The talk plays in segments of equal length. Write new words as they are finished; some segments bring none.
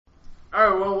All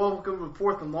right, well, welcome to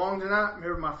Fourth and Long tonight. I'm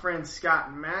here with my friends Scott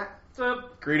and Matt. What's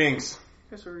up? Greetings.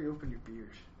 You guys already opened your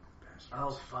beers. Bastards.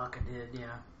 Oh, fuck, I did, yeah.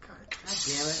 God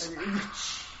damn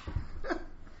it.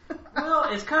 Well,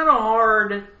 it's kind of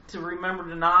hard to remember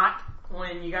to not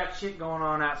when you got shit going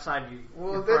on outside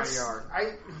your front yard.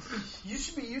 You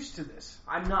should be used to this.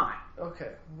 I'm not.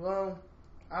 Okay, well,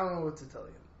 I don't know what to tell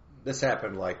you. This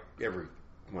happened like every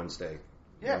Wednesday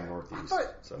in the Northeast.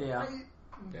 Yeah.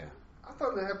 I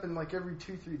thought that happened like every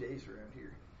 2-3 days around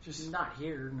here. Just Not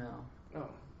here, no. Oh.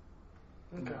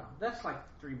 Okay. No, that's like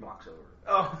 3 blocks over.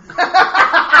 Oh.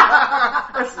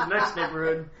 That's the next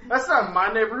neighborhood. That's not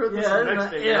my neighborhood. That's the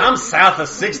next neighborhood. I'm south of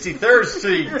 63rd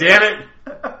Street, damn it.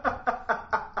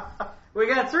 We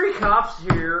got 3 cops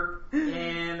here,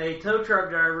 and a tow truck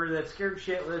driver that's scared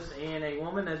shitless, and a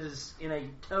woman that is in a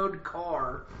towed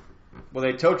car. With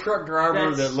a tow truck driver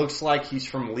That's- that looks like he's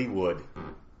from Leawood.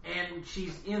 And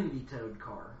she's in the towed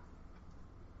car.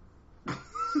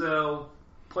 So,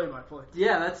 Play-by-play.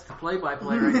 yeah, that's the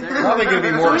play-by-play right there. Probably going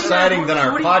to be more exciting than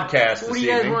our podcast What this do you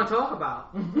guys evening. want to talk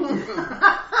about?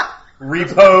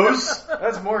 Repose.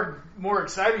 That's more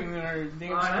exciting than our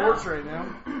damn I know. sports right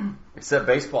now. Except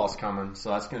baseball's coming,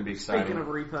 so that's going to be exciting. Speaking of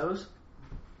repos,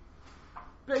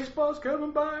 baseball's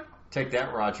coming by. Take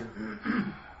that, Roger.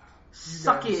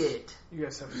 Suck guys- it. You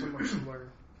guys have so much to learn.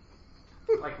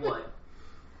 Like what?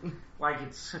 Like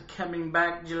it's coming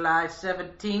back July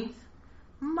 17th?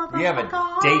 We have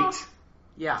a date.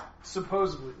 Yeah.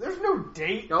 Supposedly. There's no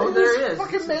date. Oh, They there just is.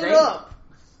 fucking It's a made date. up.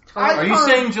 Are you heard-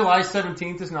 saying July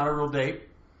 17th is not a real date?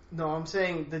 No, I'm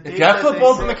saying the date If you have that they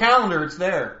football in the said- calendar, it's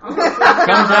there. Comes Comes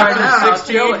after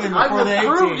the 16th and I before will the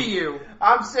prove 18th. to you.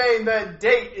 I'm saying that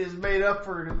date is made up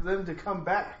for them to come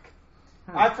back.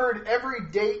 I've heard every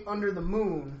date under the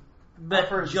moon. I've But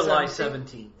heard July 17th.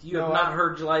 17th. You No, have not I-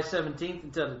 heard July 17th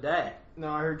until today. No,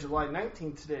 I heard July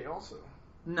 19th today also.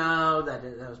 No, that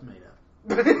was made up.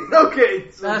 Okay.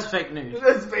 So That's fake news.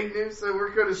 that's fake news, so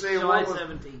we're going to say July what was-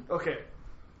 17th. Okay.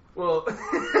 Well...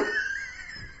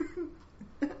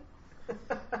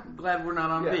 I'm glad we're not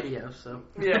on Yeah. video, so.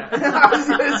 Yeah, I was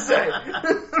going to say.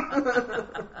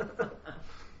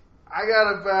 I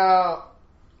got about,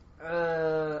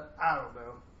 I don't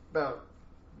know, about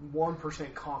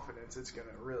 1% confidence it's going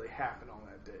to really happen on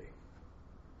that day.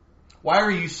 Why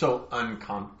are you so Are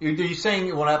you saying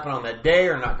it will happen on that day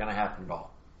or not going to happen at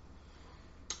all?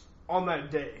 On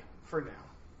that day, for now.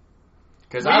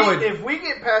 Because I would. If we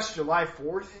get past July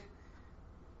 4th,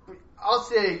 I'll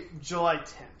say July 10th.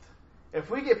 If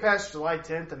we get past July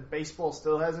 10th and baseball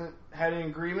still hasn't had an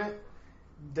agreement,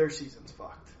 their season's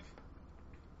fucked.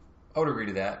 I would agree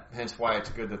to that. Hence why it's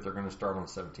good that they're going to start on the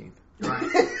 17th.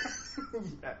 Right.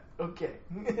 Yeah, okay.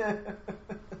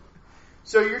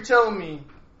 So you're telling me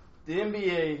the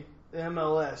NBA, the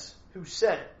MLS, who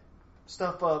set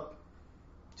stuff up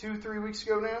 2-3 weeks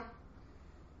ago now,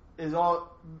 is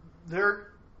all their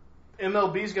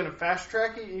MLB's going to fast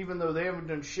track it, even though they haven't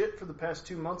done shit for the past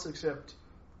 2 months except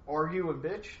argue and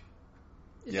bitch?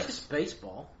 It's Yes. just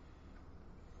baseball.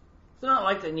 It's not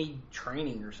like they need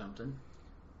training or something.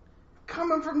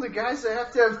 Coming from the guys that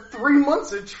have to have 3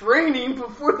 months of training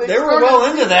before they They were start well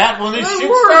a into that when this They shit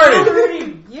were.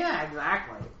 started. Yeah,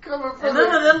 exactly. Coming from And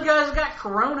none of them guys got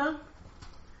corona.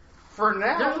 for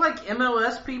now. There's like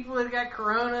MLS people that got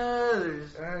corona.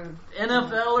 There's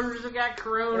NFLers that got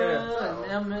corona.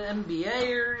 And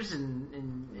NBAers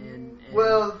and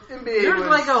well, NBA there's was,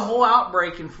 like a whole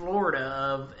outbreak in Florida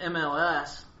of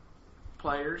MLS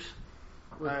players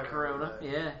with I haven't corona. heard that.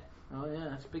 Yeah. Oh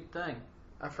yeah, it's a big thing.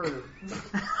 I've heard of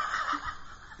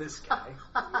this guy.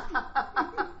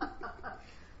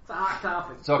 It's a hot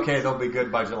topic. It's okay. They'll be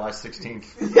good by July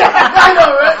 16th. Yeah, I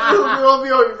know, right? We'll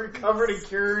be all recovered and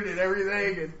cured and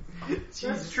everything. And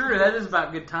That's true. That is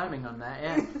about good timing on that.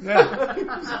 Yeah.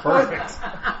 Yeah. It's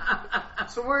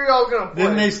perfect. So where are y'all gonna play?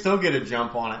 Then they still get a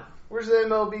jump on it. Where's the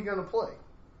MLB gonna play?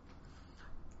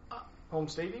 Home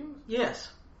stadium?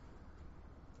 Yes,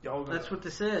 Y'all gonna, that's what they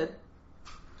said,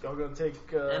 y'all gonna take.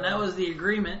 and that was the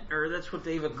agreement, or that's what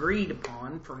they've agreed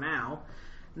upon for now.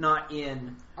 Not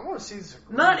in I want to see this.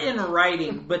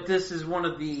 writing, but this is one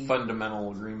of the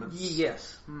Fundamental agreements.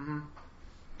 yes,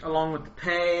 along with the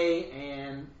pay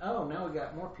and now we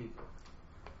got more people.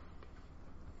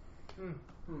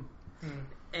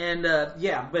 And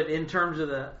but in terms of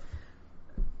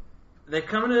they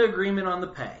come to an agreement on the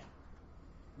pay.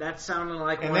 That sounded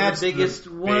like And one of the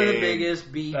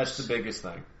biggest beefs. That's the biggest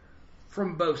thing.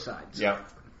 from both sides. Yep.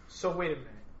 So wait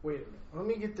a minute. Let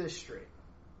me get this straight.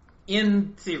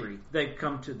 In theory, they've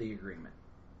come to the agreement.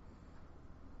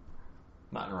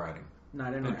 Not in writing. Not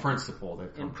in In writing. principle,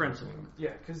 they've come In to principle. an agreement.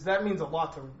 Yeah, because that means a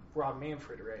lot to Rob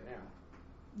Manfred right now.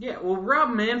 Yeah, well, Rob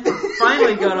Manfred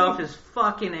finally got off his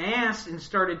fucking ass and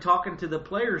started talking to the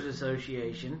Players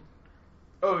Association.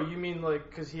 Oh, you mean like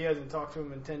because he hasn't talked to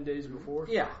him in 10 days before?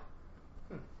 Yeah.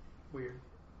 Weird.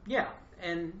 Yeah,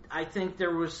 and I think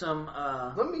there was some...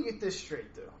 Let me get this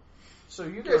straight, though. So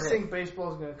you guys think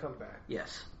baseball's going to come back?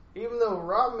 Yes. Even though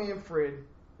Rob Manfred,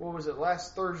 what was it,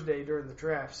 last Thursday during the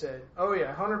draft said, oh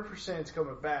yeah, 100% it's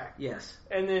coming back. Yes.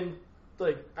 And then,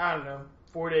 like, I don't know,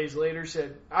 4 days later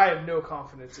said, I have no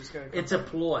confidence it's going to come It's back. a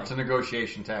ploy. It's a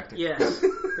negotiation tactic. Yes,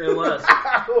 it was.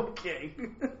 Okay.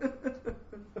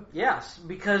 Yes,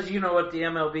 because you know what the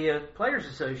MLB Players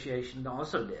Association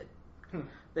also did.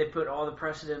 They put all the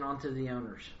precedent onto the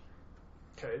owners.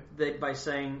 Okay. By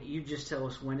saying, you just tell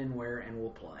us when and where and we'll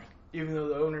play. Even though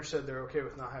the owner said they're okay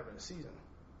with not having a season.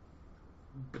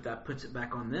 But that puts it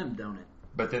back on them, don't it?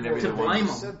 But then Well, they're To the blame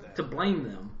ones. them. To blame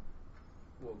them.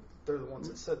 Well, they're the ones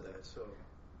that said that, so.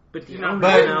 But the You know, owner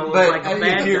But now looks but like a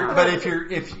bad if you're guy. but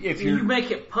if you you're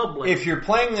make it public. if you're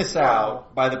playing this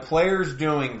out by the players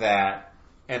doing that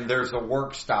and there's a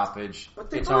work stoppage, But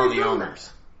they've it's on already the done owners.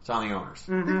 It's on the owners.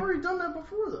 They've already done that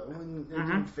before, though, and it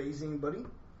didn't phase anybody.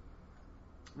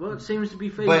 Well, it seems to be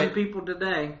phasing But- people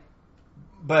today.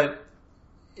 But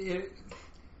if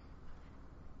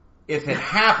it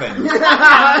happened,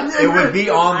 it would be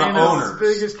on the owners. It's the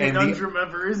biggest And the- conundrum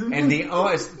ever, isn't it? And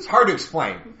it's hard to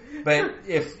explain. But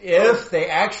if they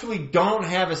actually don't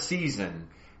have a season,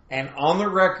 and on the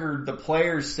record the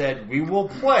players said we will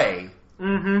play,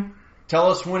 tell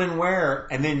us when and where,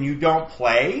 and then you don't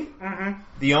play,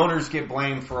 the owners get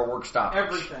blamed for a work stoppage.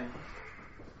 Everything.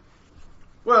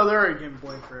 Well, they're already getting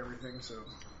blamed for everything, so.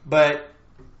 But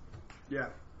Yeah.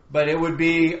 but it would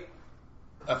be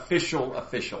official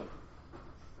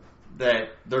that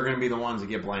they're going to be the ones that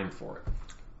get blamed for it.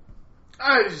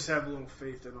 I just have a little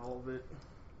faith in all of it.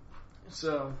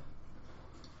 So.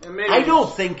 And maybe I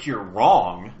don't think you're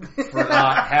wrong for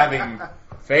not having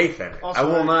faith in it. Also,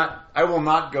 I will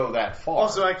not go that far.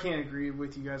 Also, I can't agree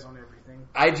with you guys on everything.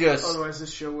 Otherwise,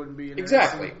 this show wouldn't be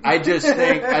interesting. Exactly.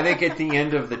 I think at the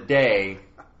end of the day,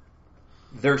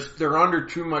 they're under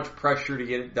too much pressure to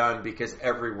get it done because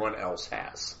everyone else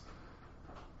has.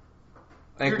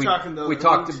 I think You're talking the we leagues?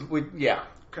 talked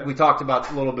Okay. we talked about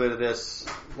a little bit of this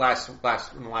last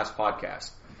in the last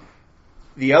podcast.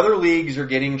 The other leagues are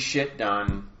getting shit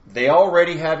done. They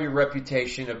already have a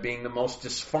reputation of being the most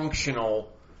dysfunctional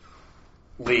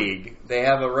league. They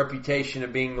have a reputation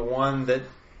of being the one that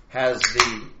has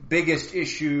the biggest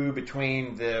issue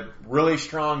between the really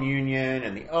strong union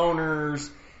and the owners,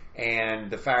 and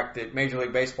the fact that Major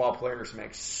League Baseball players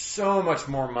make so much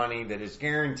more money that is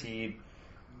guaranteed.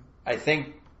 I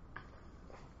think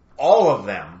all of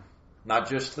them, not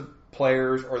just the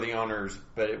players or the owners,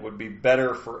 but it would be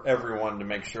better for everyone to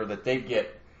make sure that they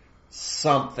get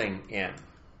something in.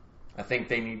 I think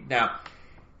they need... Now,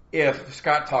 if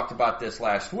Scott talked about this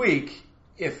last week,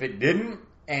 if it didn't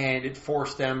and it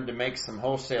forced them to make some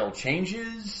wholesale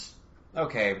changes,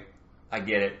 okay, I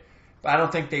get it. But I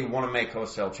don't think they want to make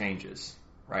wholesale changes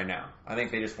right now. I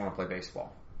think they just want to play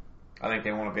baseball. I think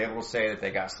they want to be able to say that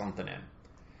they got something in.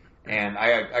 And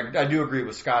I do agree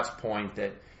with Scott's point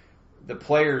that the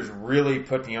players really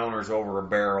put the owners over a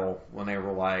barrel when they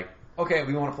were like, okay,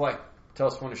 we want to play. Tell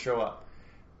us when to show up.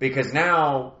 Because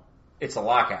now it's a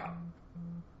lockout.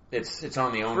 It's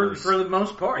on the owners. For the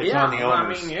most part, It's yeah. on the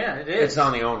owners. I mean, yeah, it is. It's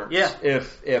on the owners. Yeah.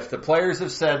 If the players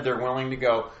have said they're willing to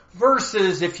go,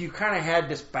 versus if you kind of had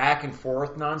this back and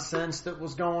forth nonsense that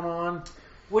was going on,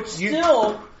 Which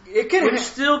still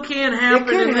can happen,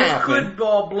 can and this happen. could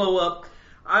all blow up.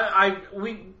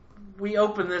 We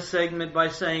opened this segment by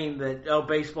saying that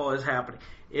baseball is happening.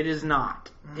 It is not.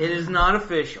 It is not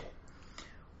official.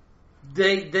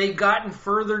 They gotten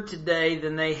further today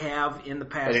than they have in the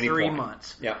past At any 3 point.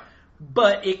 months. Yeah.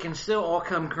 But it can still all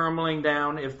come crumbling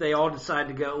down if they all decide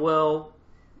to go, well,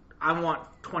 I want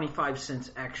 25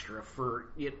 cents extra for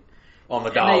it. On the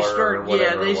And dollar they start, or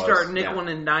whatever they it was. start nickel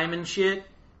and diming shit,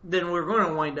 then we're going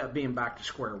to wind up being back to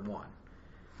square one.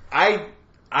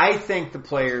 I think the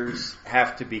players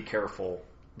have to be careful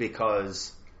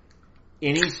because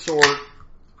any sort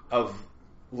of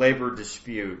labor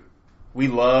dispute, we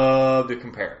love to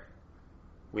compare.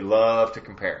 We love to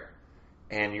compare.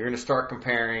 And you're going to start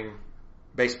comparing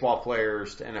baseball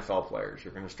players to NFL players.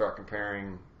 You're going to start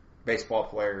comparing baseball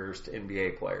players to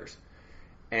NBA players.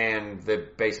 And the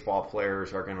baseball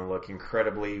players are going to look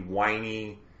incredibly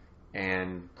whiny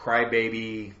and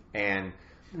crybaby and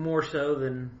More so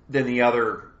than the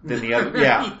other,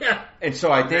 yeah. yeah. And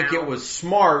so I think Now. it was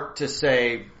smart to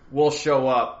say, we'll show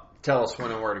up, tell us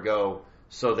when and where to go,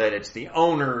 so that it's the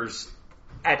owners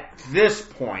at this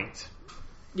point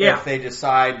Yeah. If they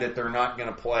decide that they're not going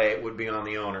to play, it would be on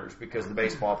the owners because the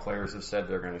baseball players have said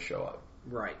they're going to show up.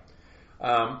 Right.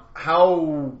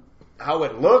 How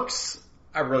it looks,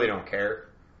 I really don't care.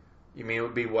 You mean it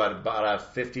would be about a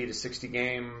 50 to 60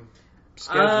 game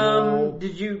schedule?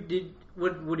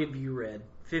 What have you read?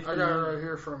 50? I got it right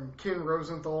here from Ken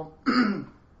Rosenthal.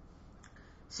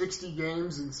 60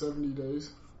 games in 70 days.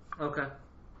 Okay.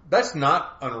 That's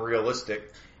not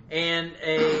unrealistic. And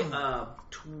a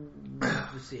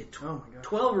let's see,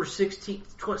 12 or 16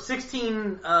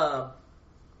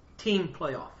 team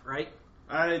playoff, right?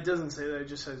 It doesn't say that. It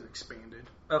just says expanded.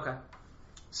 Okay.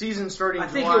 Season starting I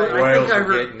think July. Royals I are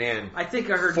heard. getting in. I think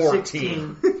I heard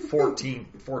 14. 16.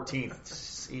 14th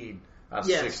seed.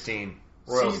 Yes. 16.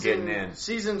 Royals getting in.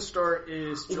 Season start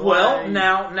is July. Well,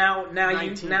 now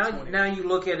 19, you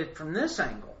look at it from this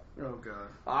angle. Oh God.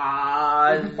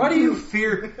 Why do you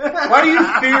fear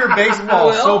baseball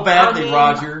Well, so badly, I mean-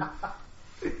 Roger?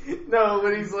 No,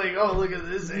 but he's like, oh, look at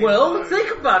this. Well,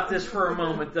 think about this for a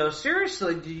moment, though.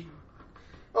 Seriously,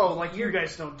 like you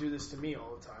guys don't do this to me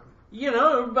all the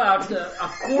time. About a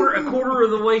quarter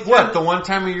of the way through. What, the one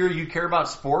time of year you care about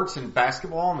sports and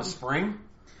basketball in the spring?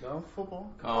 No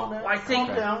football. I think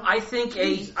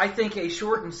a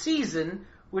shortened season,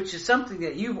 which is something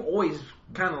that you've always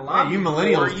kind of Yeah, lobbied you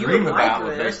millennials for, you dream would about like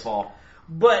with this, baseball.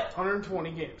 But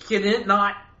 120 games. can it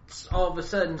not all of a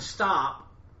sudden stop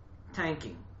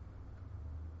tanking?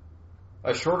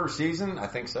 A shorter season? I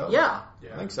think so. Yeah.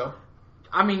 I think so.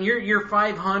 I mean, you're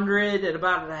 500 at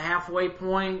about the halfway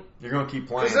point. You're going to keep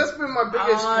playing. Because that's been my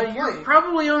biggest You're complaint.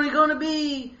 probably only going to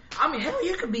be. I mean, hell,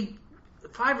 you could be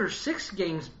 5 or 6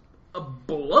 games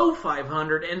below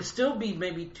 500 and still be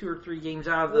maybe 2 or 3 games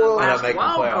out of the last making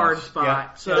wild playoffs. card spot.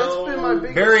 Yeah. So That's been my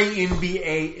biggest. Very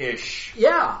NBA-ish.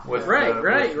 yeah, With right. the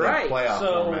playoff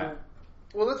So format.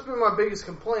 Well, that's been my biggest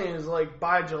complaint is like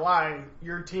by July,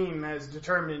 your team has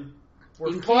determined.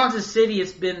 in Kansas City,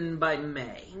 it's been by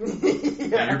May.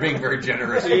 Yeah, you're being very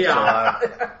generous. Yeah.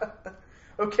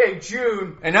 Okay,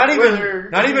 June. And not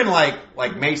even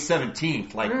like May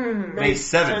 17th, like May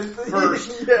 7th,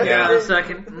 1st. Yeah. The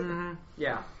second. Mm-hmm,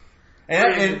 yeah.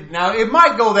 And now it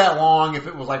might go that long if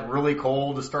it was like really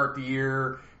cold to start the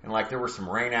year and like there were some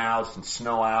rain outs and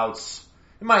snow outs.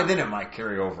 It might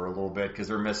carry over a little bit because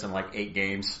they're missing like 8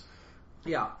 games.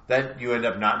 Yeah. That you end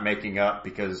up not making up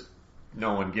because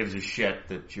no one gives a shit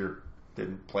that you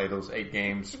didn't play those 8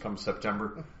 games come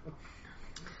September.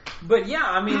 But yeah,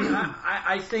 I mean,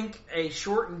 I think a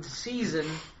shortened season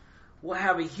will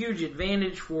have a huge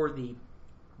advantage for the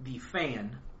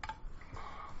fan,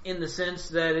 in the sense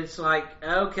that it's like,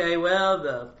 okay,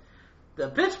 well, the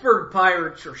Pittsburgh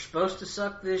Pirates are supposed to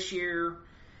suck this year,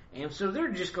 and so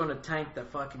they're just going to tank the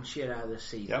fucking shit out of this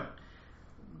season. Yep.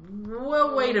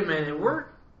 Well, wait a minute, we're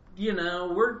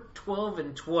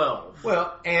 12-12.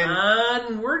 Well,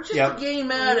 and we're just Yep. a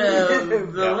game out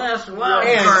of the Yeah. last wild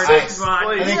And card I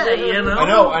spot. think- Yeah, I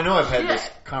know I've had this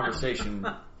Shit. conversation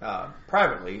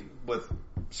privately with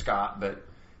Scott, but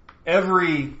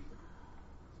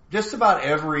just about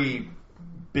every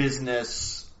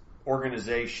business,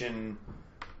 organization,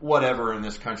 whatever in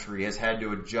this country has had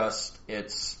to adjust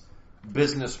its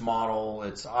business model,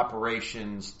 its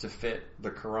operations to fit the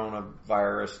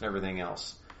coronavirus and everything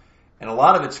else. And a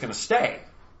lot of it's going to stay.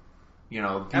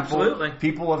 Absolutely.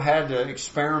 People have had to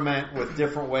experiment with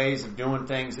different ways of doing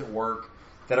things at work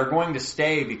that are going to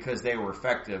stay because they were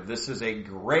effective. This is a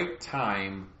great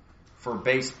time for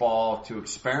baseball to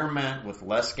experiment with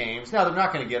less games. Now, they're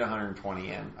not going to get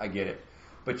 120 in. I get it.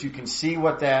 But you can see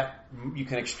you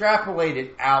can extrapolate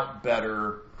it out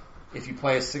better if you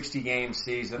play a 60-game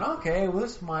season. Okay, well,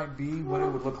 this might be what it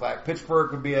would look like.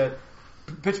 Pittsburgh and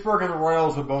the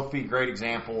Royals would both be great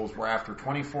examples where after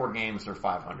 24 games, they're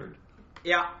 500.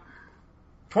 Yeah.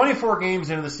 24 games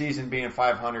into the season being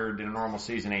 500 in a normal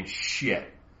season ain't shit.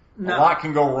 No. A lot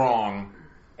can go wrong.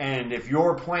 And if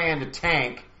your plan to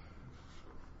tank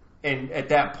and at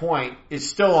that point it's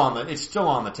still on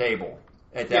the table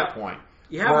at that point.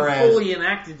 You haven't fully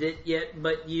enacted it yet,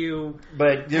 but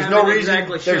there's no reason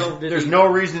exactly shelved it there's either. no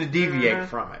reason to deviate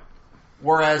from it.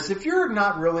 Whereas if you're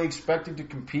not really expected to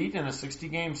compete in a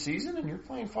 60-game season and you're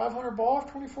playing 500 ball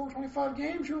off 24, 25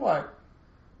 games, you're like,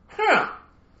 huh.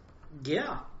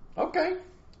 Yeah. Okay.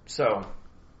 So,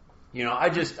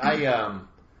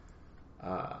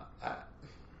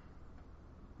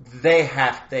 they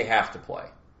have to play.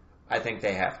 I think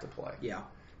they have to play. Yeah.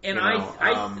 And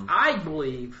I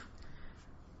believe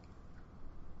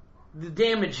the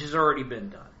damage has already been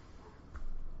done.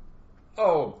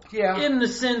 Oh, yeah. In the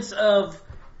sense of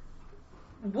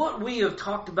what we have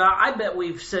talked about, I bet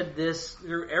we've said this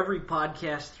through every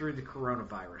podcast through the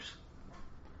coronavirus.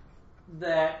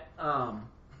 that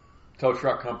Tow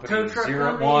truck company. Tow truck 0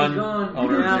 company 1, is gone.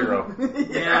 owner Yeah. 0.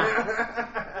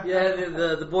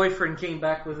 Yeah, the boyfriend came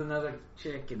back with another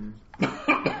chick, and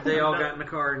they all got in the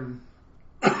car and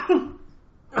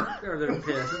or they're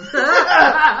pissed.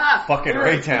 Fucking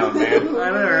Raytown, man. I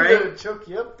know, right? Choke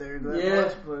you up there. Yeah,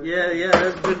 Much, but... yeah,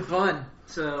 that's been fun.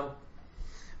 So,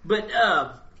 but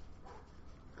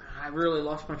I really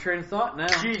lost my train of thought now.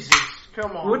 Jesus,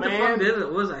 come on, What man. the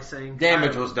fuck was I saying?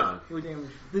 Damage was done.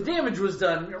 The damage was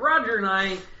done. Roger and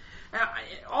I,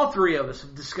 all three of us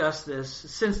have discussed this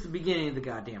since the beginning of the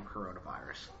goddamn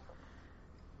coronavirus.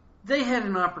 They had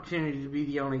an opportunity to be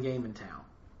the only game in town.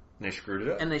 And they screwed it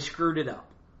up. And they screwed it up.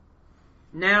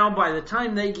 Now, by the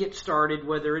time they get started,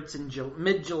 whether it's in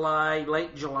mid-July,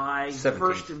 late July,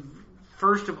 17th.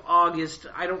 1st of August,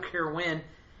 I don't care when,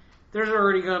 there's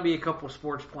already going to be a couple of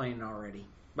sports playing already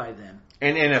by then.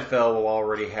 And NFL will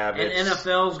already have it. And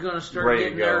NFL's going to start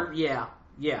getting there. Yeah.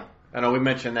 I know we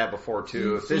mentioned that before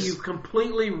too. So you've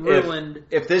completely ruined.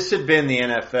 If this had been the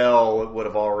NFL, it would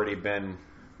have already been.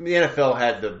 The NFL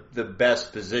had the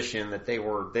best position that they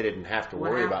didn't have to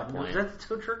worry about playing. Was that the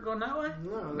tow truck going that way?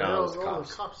 No, it was all cops.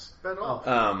 the cops sped off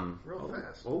real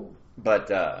fast. Oh. But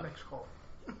Next call.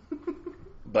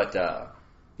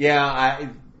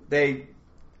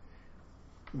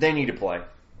 they need to play.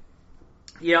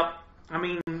 Yep. I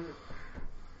mean,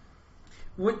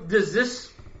 does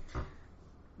this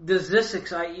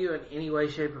excite you in any way,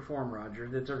 shape, or form, Roger?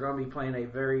 That they're going to be playing a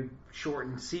very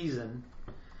shortened season?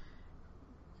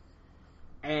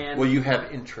 And Will you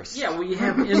have interest? Yeah. Will you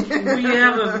have an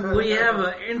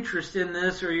interest in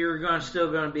this, or you're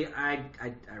still going to be? I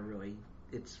really,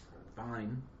 it's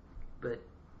fine, but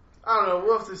I don't know.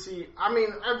 We'll have to see. I mean,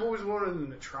 I've always wanted them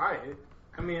to try it.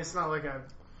 I mean, it's not like I've.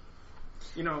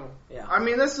 Yeah. I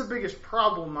mean, that's the biggest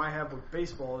problem I have with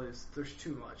baseball is there's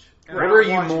too much. And What I are don't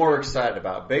you watch more it. excited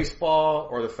about, baseball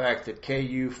or the fact that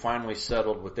KU finally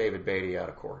settled with David Beatty out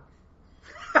of court?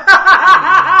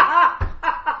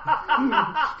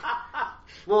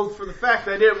 Well, for the fact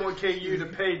that I didn't want KU to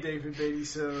pay David Beatty,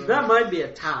 so that might be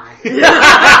a tie.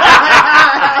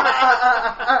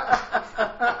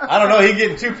 I don't know. He's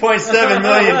getting $2.7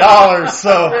 million,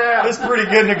 so Yeah. it's pretty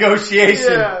good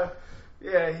negotiation.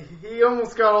 Yeah, he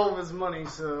almost got all of his money,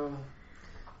 so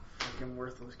fucking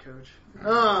worthless coach.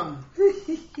 I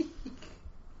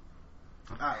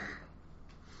don't know.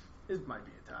 It might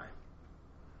be a tie,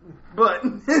 but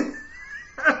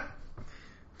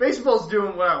baseball's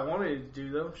doing what I wanted it to do,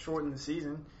 though, shorten the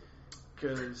season.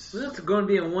 Because Well, it's going to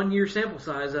be a 1-year sample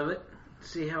size of it.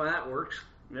 See how that works.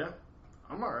 yeah,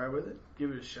 I'm all right with it. Give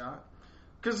it a shot.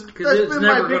 Because that's It's been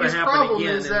never my going to biggest happen problem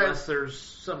again is that unless there's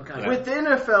some kind with the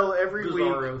NFL, every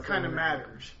Bizarro week kind of thing.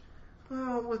 matters.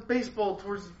 Well, with baseball,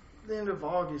 towards the end of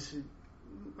August,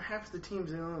 half the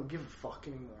teams they don't give a fuck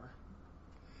anymore.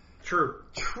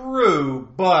 True,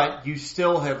 but you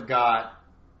still have got.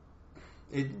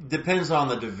 It depends on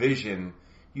the division.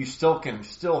 You still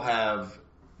have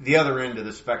the other end of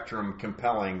the spectrum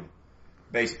compelling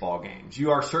baseball games.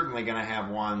 You are certainly going to have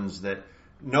ones that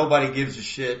nobody gives a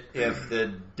shit if the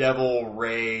Devil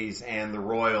Rays and the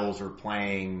Royals are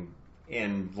playing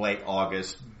in late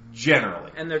August.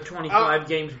 Generally, And they're 25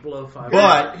 games below 500.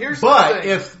 but Here's the thing.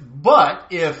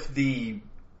 if the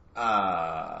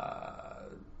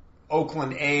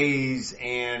Oakland A's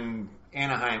and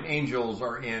Anaheim Angels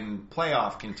are in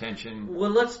playoff contention, Well,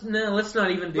 let's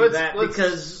not even do Let's- that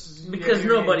let's- because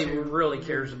you're nobody getting too- really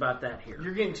cares about that here.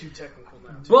 You're getting too technical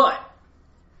now. Too. But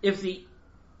if the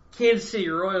Kansas City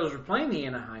Royals are playing the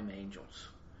Anaheim Angels,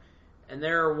 and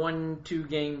they're 1-2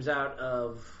 games out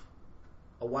of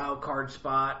a wild card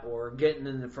spot or getting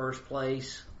in the first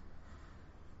place,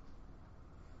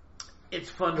 it's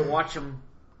fun to watch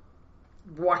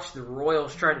the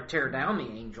Royals try to tear down the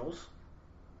Angels.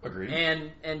 agreed.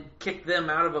 And kick them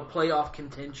out of a playoff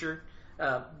contention,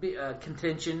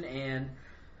 and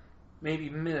maybe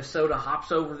Minnesota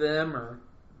hops over them or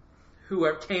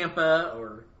whoever, Tampa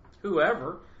or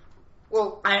whoever.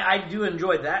 Well, I do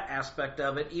enjoy that aspect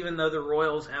of it, even though the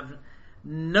Royals have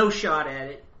no shot at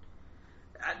it.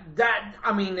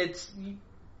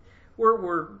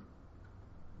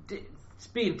 It's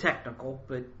being technical,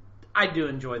 but I do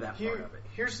enjoy that part of it,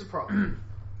 here's the problem.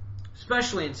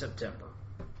 especially in September.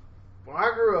 When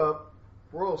I grew up,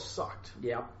 Royals sucked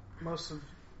Yeah. most of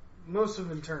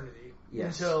eternity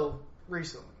Yes. until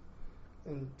recently,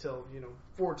 until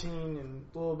 14 and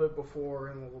a little bit before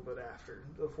and a little bit after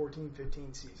the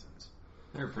 14-15 seasons.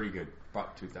 They're pretty good.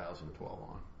 About 2012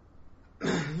 on.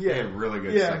 Yeah, They had really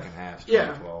good Yeah. second halves. Yeah.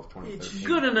 2012, 2013.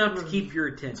 Good enough to keep your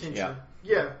attention. Yeah.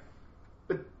 Yeah,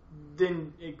 but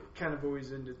then it kind of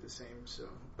always ended the same. So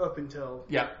up until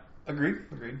Yeah, agreed.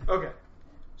 okay,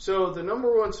 so the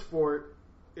number one sport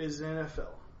is the NFL.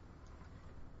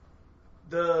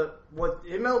 What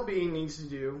MLB needs to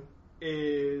do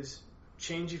is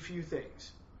change a few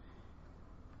things.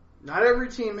 Not every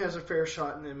team has a fair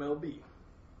shot in the MLB.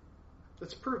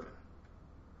 That's proven.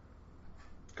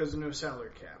 Because of no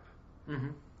salary cap. Mm-hmm.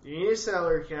 You need a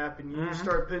salary cap, and you need to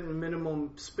start putting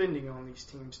minimum spending on these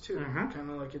teams, too. Mm-hmm. Kind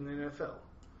of like in the NFL.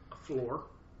 A floor.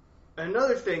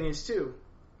 Another thing is, too,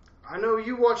 I know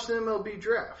you watched the MLB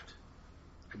draft.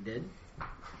 I did.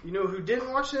 You know who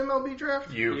didn't watch the MLB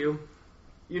draft? You.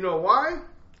 You know why?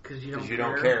 Because you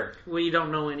don't care. Well, you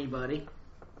don't know anybody.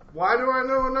 Why do I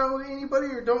know anybody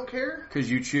or don't care? Because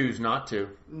you choose not to.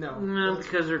 No,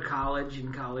 because they're college,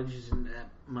 and college isn't that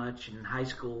much. In high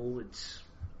school, it's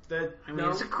a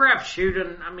crapshoot,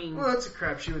 and well, it's a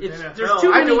crapshoot with the NFL. There's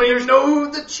too I many, don't even know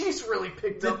who the Chiefs really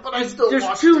picked up, but I still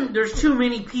watched it. There's too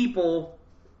many people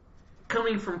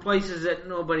coming from places that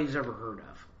nobody's ever heard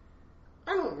of.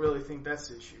 I don't really think that's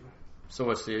the issue. So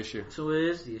what's the issue? So it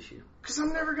is the issue. Because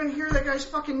I'm never going to hear that guy's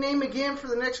fucking name again for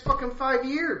the next fucking 5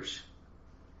 years.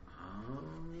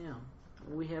 Yeah.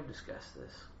 We have discussed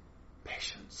this.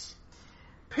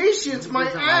 Patience, my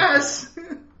ass!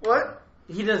 Like What?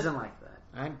 He doesn't like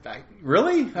that.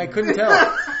 Really? I couldn't tell.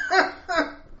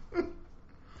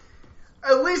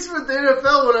 At least with the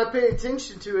NFL, when I pay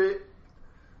attention to it,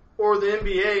 or the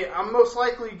NBA, I'm most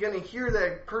likely going to hear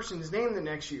that person's name the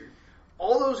next year.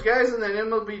 All those guys in that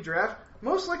MLB draft,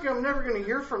 most likely I'm never going to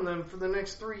hear from them for the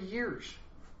next 3 years.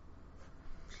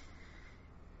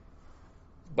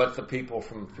 But the people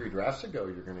from 3 drafts ago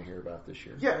you're going to hear about this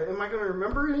year. Yeah, am I going to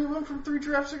remember anyone from 3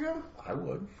 drafts ago? I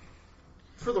would.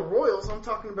 For the Royals, I'm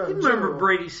talking about You in remember general.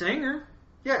 Brady Singer?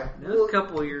 Yeah. That was a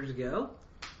couple of years ago.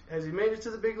 Has he made it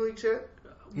to the big leagues yet?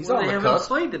 He's Well, on they the haven't cusp.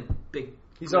 played the big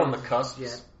He's on the leagues cusp.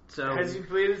 yet. So Has he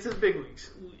made it to the big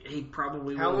leagues? he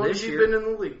probably How will long this has he year. been in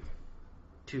the league?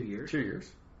 2 years. 2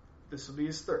 years. This will be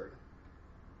his 3rd.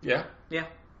 Yeah. Yeah.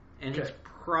 And he's Okay.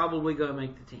 probably going to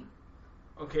make the team.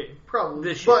 Okay, probably.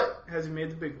 This year. But has he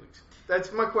made the big leagues?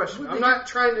 That's my question. I'm not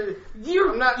trying to...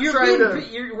 You're not being, trying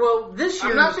to... well, this I'm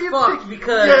year not is being fucked picky.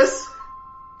 because Yes.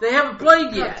 they haven't played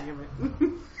God yet. damn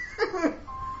it.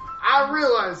 I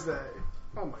realized that.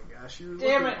 Oh my gosh. You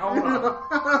Damn it, hold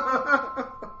on.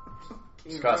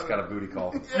 Scott's got a booty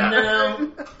call.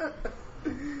 No.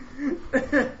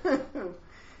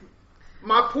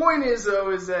 My point is,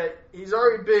 though, is that he's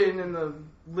already been in the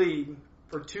league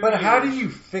for 2 years. But how do you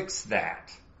fix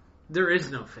that? There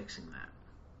is no fixing that.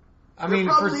 I There mean,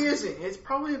 probably isn't. It's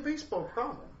probably a baseball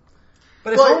problem.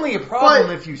 but it's but- only a problem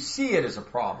but- if you see it as a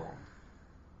problem.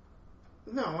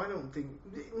 No, I don't think...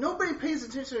 Nobody pays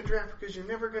attention to draft because you're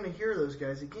never going to hear those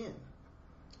guys again.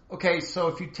 Okay, so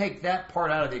if you take that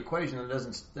part out of the equation,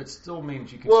 that still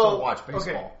means you can still watch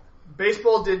baseball. Okay.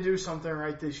 Baseball did do something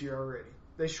right this year already.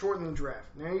 They shortened the draft.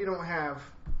 Now you don't have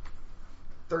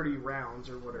 30 rounds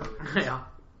or whatever it is. Yeah.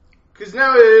 Because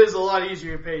now it is a lot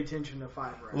easier to pay attention to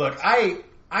 5 rounds. Look,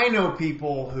 I know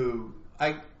people who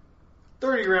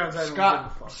 30 rounds, I don't give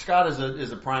a fuck. Scott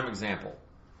is a prime example.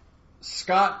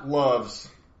 Scott loves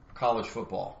college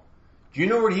football. Do you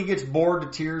know what he gets bored to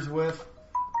tears with?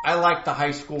 I like the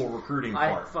high school recruiting I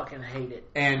part. fucking hate it.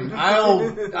 And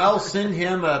I'll send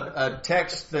him a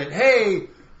text that, hey,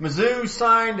 Mizzou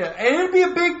signed, and it'd be a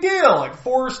big deal, like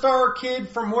 4-star kid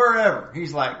from wherever.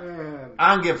 He's like,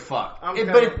 I don't give a fuck. I'm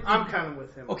kind of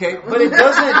with him. Okay, but it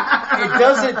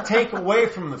doesn't take away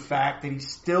from the fact that he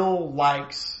still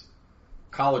likes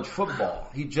college football.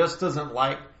 He just doesn't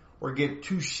like or give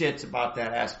 2 shits about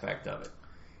that aspect of it.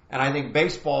 And I think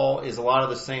baseball is a lot of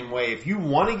the same way. If you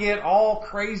want to get all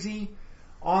crazy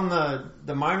on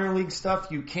the minor league stuff,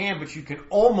 you can, but you can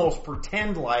almost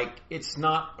pretend like it's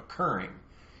not occurring.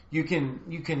 You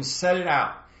can set it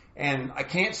out. And I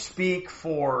can't speak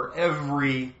for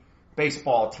every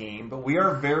baseball team, but we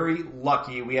are very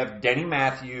lucky. We have Denny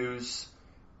Matthews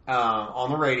on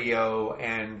the radio,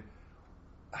 and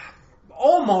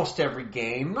almost every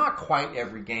game, not quite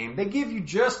every game, they give you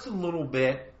just a little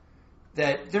bit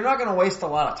that they're not going to waste a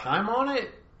lot of time on it,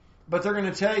 but they're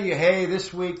going to tell you, hey,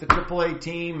 this week the AAA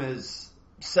team is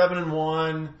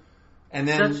 7-1, and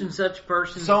then such and such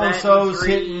person, so and so's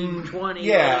hitting hitting 20,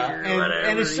 yeah, or and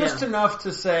whatever, it's just enough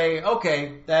to say,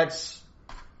 okay, that's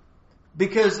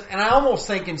because, and I almost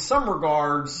think in some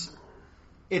regards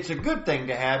it's a good thing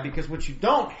to have, because what you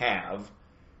don't have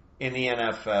in the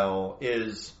NFL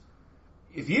is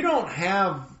if you don't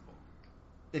have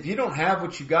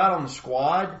what you got on the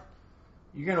squad,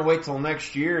 you're going to wait till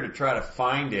next year to try to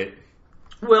find it.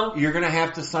 Well, you're going to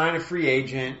have to sign a free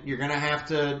agent. You're going to have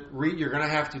to you're going to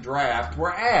have to draft.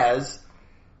 Whereas,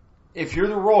 if you're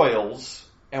the Royals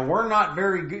and we're not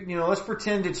very good, let's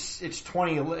pretend it's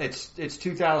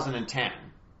 2010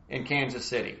 in Kansas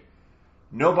City.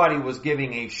 Nobody was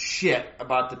giving a shit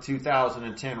about the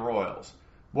 2010 Royals.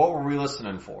 What were we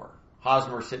listening for?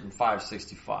 Hosmer's hitting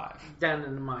 565. Down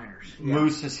in the minors. Yeah.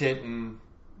 Moose is hitting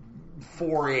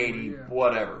 480,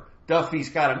 whatever. Duffy's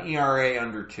got an ERA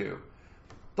under 2.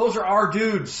 Those are our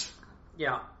dudes.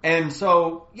 Yeah. And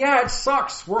so, it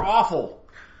sucks. We're awful.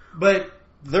 But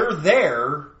they're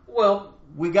there. Well,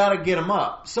 we got to get them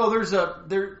up. So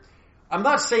I'm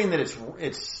not saying that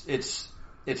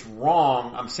it's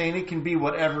wrong. I'm saying it can be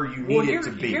whatever you need it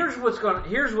to be. Here's what's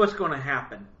going to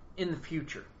happen in the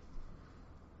future.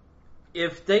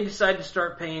 If they decide to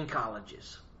start paying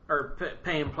colleges or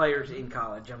paying players in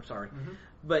college, I'm sorry,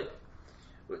 but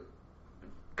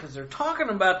because they're talking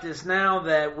about this now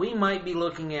that we might be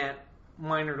looking at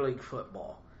minor league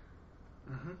football.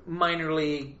 Minor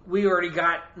league, we already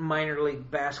got minor league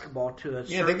basketball to a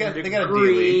certain degree. They got a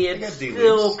D-League. It's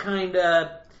still kind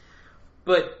of,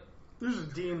 but there's a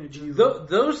D and a G.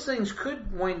 Those things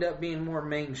could wind up being more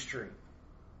mainstream,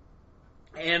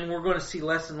 and we're going to see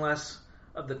less and less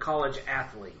of the college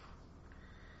athlete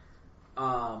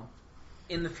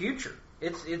in the future.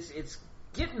 It's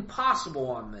getting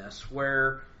possible on this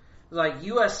where, like,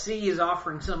 USC is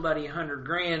offering somebody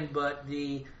 $100,000, but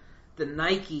the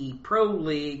Nike Pro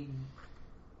League,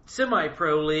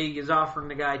 semi-pro league is offering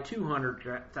the guy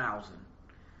 $200,000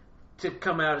 to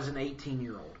come out as an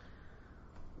 18-year-old.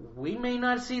 We may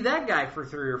not see that guy for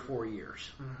 3 or 4 years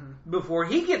before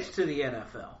he gets to the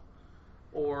NFL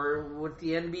or with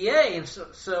the NBA, and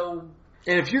so.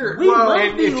 And if you're, if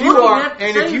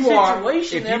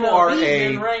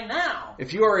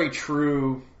you are a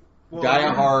true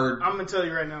diehard, I'm going to tell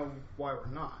you right now why we're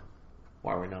not.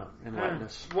 Why are we not? Enlighten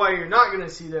us. Why you're not going to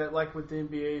see that, like with the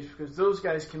NBA, is because those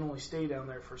guys can only stay down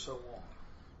there for so long.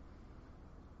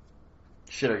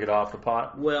 Should I get off the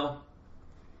pot? Well,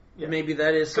 maybe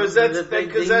that is because that's what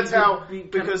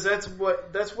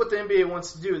the NBA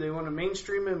wants to do. They want to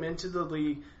mainstream them into the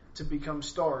league to become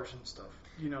stars and stuff.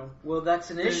 Well, that's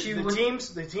an issue.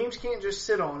 The teams can't just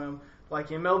sit on them like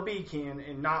MLB can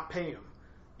and not pay them.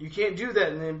 You can't do that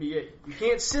in the NBA. You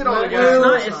can't sit on a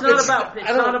guy. It's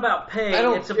not about pay.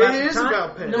 It's about it is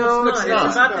about pay. No, it's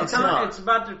not. It's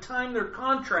about the time their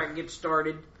contract gets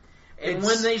started, and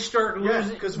when they start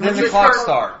losing. Because when the clock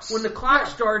starts. When the clock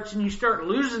starts, and you start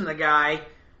losing the guy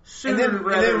sooner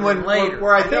rather than later.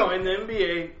 Where I think in the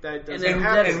NBA that doesn't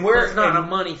happen. That's not a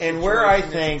money situation. And where I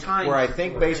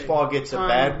think baseball gets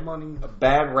a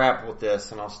bad rap with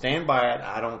this, and I'll stand by it.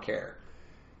 I don't care.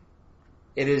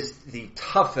 It is the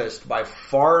toughest by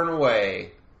far and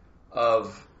away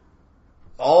of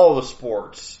all the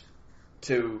sports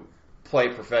to play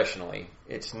professionally.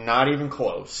 It's not even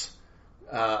close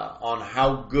on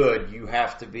how good you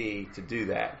have to be to do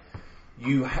that.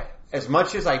 As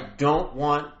much as I don't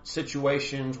want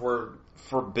situations where,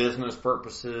 for business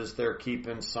purposes, they're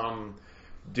keeping some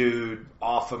dude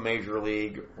off a major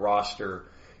league roster,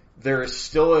 there is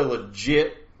still a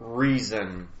legit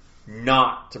reason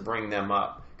not to bring them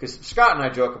up. Because Scott and I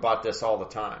joke about this all the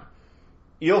time.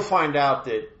 You'll find out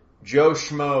that Joe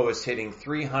Schmo is hitting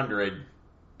 300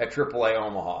 at AAA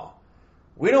Omaha.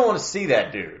 We don't want to see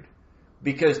that dude.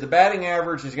 Because the batting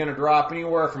average is going to drop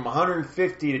anywhere from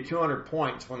 150 to 200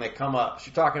 points when they come up. So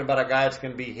you're talking about a guy that's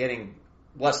going to be hitting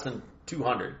less than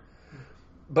 200.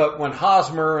 But when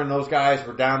Hosmer and those guys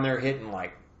were down there hitting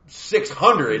like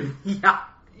 600,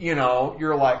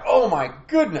 you're like, oh my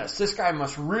goodness, this guy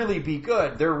must really be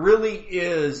good. There really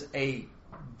is a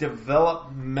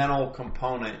developmental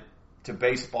component to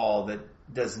baseball that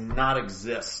does not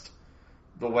exist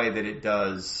the way that it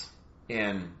does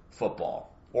in football.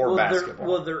 Or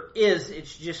basketball. There is.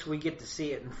 It's just we get to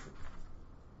see it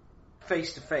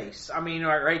face to face. I mean,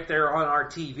 right there on our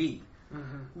TV.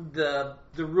 Mm-hmm. The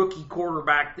rookie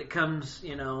quarterback that comes,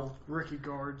 rookie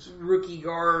guards,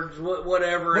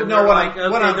 whatever. But and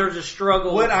no, there's a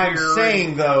struggle. What I'm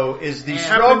saying though is the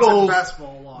struggles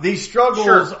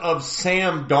of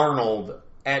Sam Darnold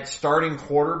at starting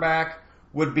quarterback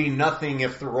would be nothing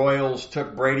if the Royals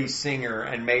took Brady Singer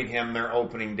and made him their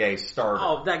opening day starter.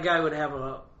 Oh, that guy would have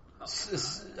an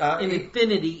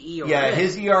infinity ERA. Yeah,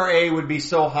 his ERA would be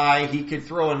so high he could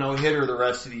throw a no-hitter the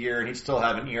rest of the year and he'd still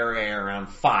have an ERA around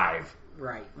 5.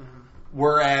 Right. Mm-hmm.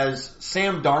 Whereas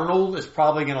Sam Darnold is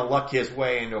probably going to luck his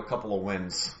way into a couple of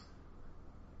wins.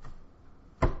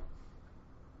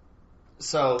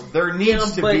 So there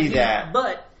needs to be that.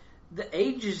 But the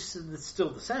age is still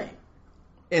the same.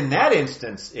 In that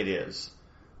instance, it is.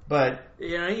 But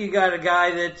you got a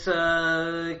guy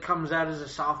that comes out as a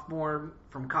sophomore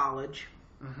from college.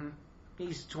 Mm-hmm.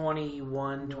 He's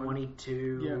 21,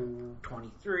 22,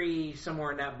 23,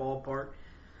 somewhere in that ballpark.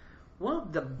 Well,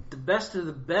 the best of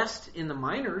the best in the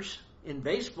minors in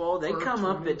baseball, they come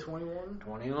up at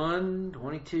 21,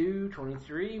 22,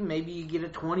 23. Maybe you get a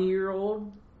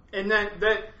 20-year-old. And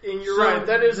you're right.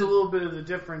 That is a little bit of the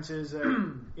difference. Is that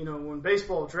when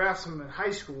baseball drafts them in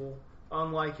high school,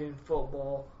 unlike in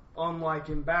football, unlike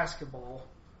in basketball,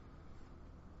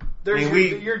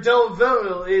 your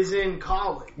development is in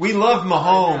college. We love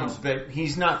Mahomes, but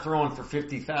he's not throwing for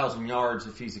 50,000 yards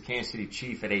if he's a Kansas City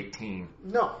Chief at 18.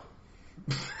 No,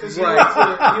 because he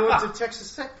went to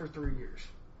Texas Tech for 3 years.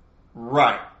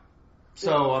 Right.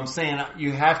 So I'm saying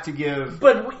you have to give.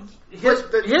 But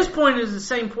his point is the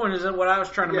same point as what I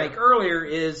was trying to make earlier.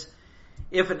 Is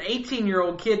if an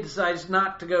 18-year-old kid decides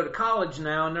not to go to college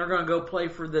now and they're going to go play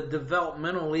for the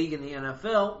developmental league in the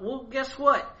NFL, well, guess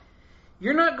what?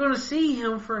 You're not going to see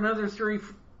him for another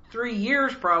three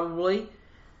years probably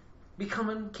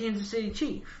becoming Kansas City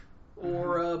Chief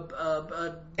or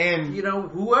whoever. And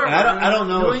I don't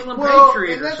know. New England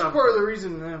Patriot and that's or something. part of the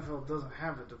reason the NFL doesn't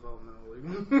have a developmental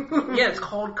league. Yeah, it's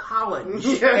called college.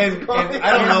 And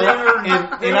I don't know.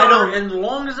 And I don't. And as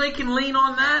long as they can lean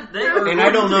on that, they are. And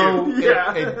I don't know.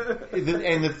 Yeah.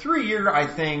 And the 3 year, I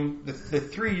think the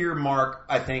 3 year mark,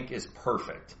 I think, is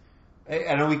perfect.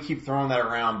 I know we keep throwing that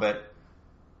around, but.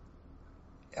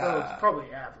 It's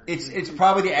probably average. It's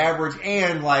probably the average,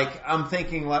 and I'm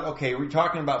thinking okay, we're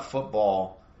talking about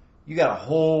football. You got a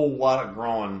whole lot of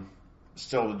growing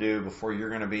still to do before you're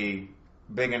going to be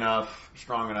big enough,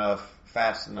 strong enough,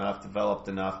 fast enough, developed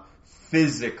enough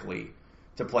physically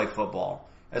to play football.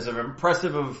 As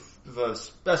impressive of a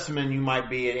specimen you might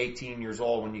be at 18 years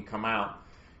old when you come out,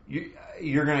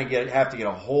 you're going to have to get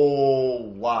a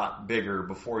whole lot bigger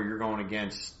before you're going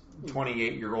against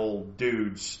 28-year-old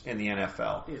dudes in the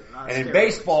NFL. And in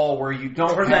baseball, where you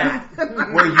don't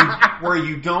where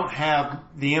you don't have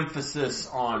the emphasis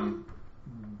on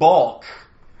bulk,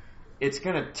 it's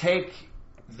going to take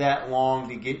that long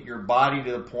to get your body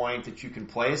to the point that you can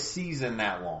play a season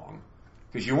that long.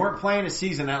 Because you weren't playing a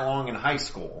season that long in high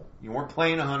school. You weren't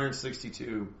playing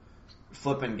 162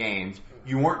 flipping games.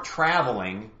 You weren't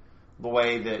traveling the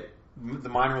way that the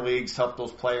minor leagues help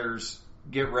those players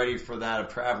get ready for that of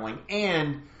traveling,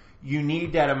 and you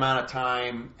need that amount of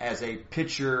time as a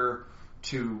pitcher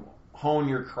to hone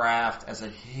your craft, as a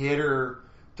hitter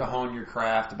to hone your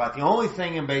craft. About the only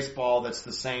thing in baseball that's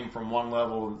the same from one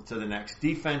level to the next.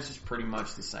 Defense is pretty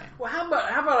much the same. Well, how about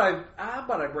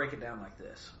I break it down like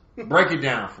this? Break it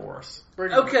down for us.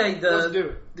 Okay, let's do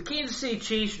it. The Kansas City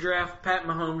Chiefs draft Pat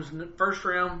Mahomes, first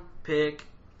round pick.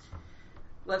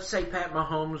 Let's say Pat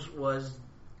Mahomes was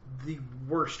the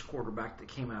worst quarterback that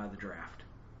came out of the draft.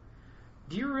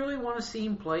 Do you really want to see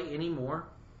him play anymore?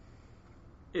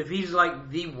 If he's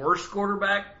the worst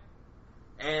quarterback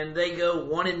and they go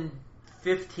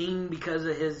 1-15 because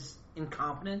of his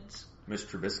incompetence? Mitch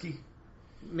Trubisky?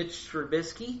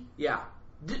 Yeah.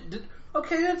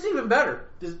 Okay, that's even better.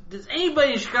 Does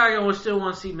anybody in Chicago still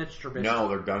want to see Mitch Trubisky? No,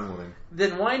 they're done with him.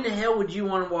 Then why in the hell would you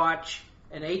want to watch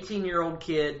an 18-year-old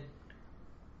kid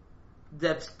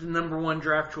that's the number one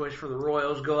draft choice for the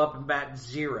Royals go up and bat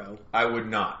 0? I would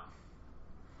not.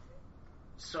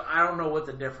 So I don't know what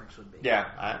the difference would be.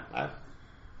 Yeah,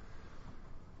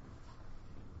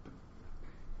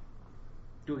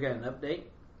 Do we got an update?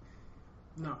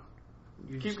 No.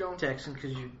 You're Keep going. texting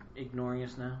because you're ignoring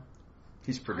us now?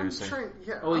 he's producing.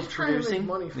 He's producing?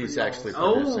 Money for He's y'all. actually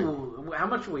producing. Oh, how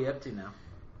much are we up to now?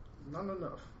 Not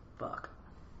enough. Fuck.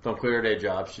 Don't quit your day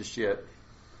jobs just yet.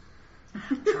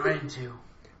 Trying to.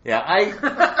 Yeah, I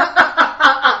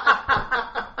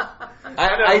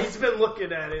know, he's been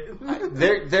looking at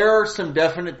it. There are some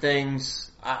definite things.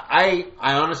 I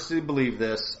honestly believe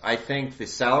this. I think the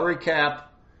salary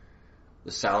cap,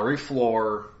 the salary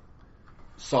floor,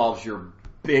 solves your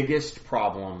biggest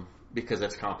problem because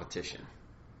it's competition.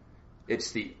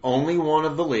 It's the only one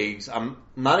of the leagues. I'm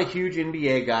not a huge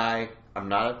NBA guy.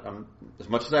 I'm as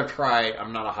much as I've tried,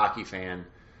 I'm not a hockey fan.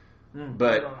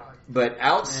 But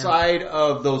outside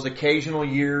of those occasional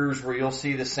years where you'll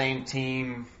see the same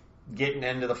team getting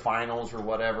into the finals or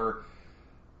whatever,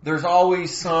 there's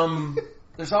always some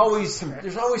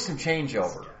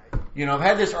changeover. I've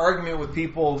had this argument with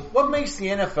people. What makes the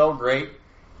NFL great?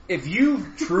 If you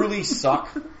truly suck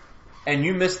and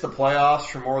you miss the playoffs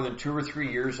for more than 2 or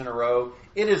 3 years in a row,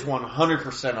 it is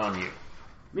 100% on you.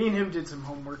 Me and him did some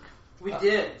homework. We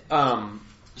did.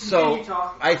 So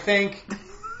I think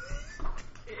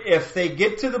if they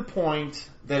get to the point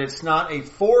that it's not a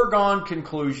foregone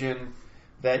conclusion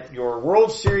that your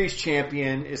World Series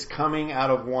champion is coming out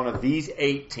of one of these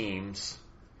 8 teams,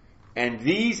 and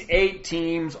these 8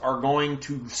 teams are going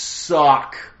to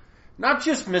suck. Not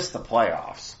just miss the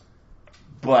playoffs,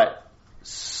 but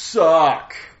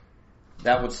suck.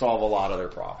 That would solve a lot of their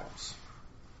problems.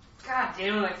 God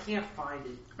damn it, I can't find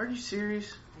it. Are you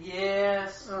serious?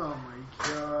 Yes. Oh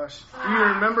my gosh. Do you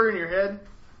remember in your head?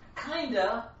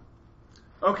 Kinda.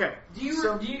 Okay. Do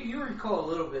you recall a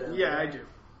little bit of it? Yeah, I do.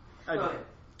 I Go do. ahead.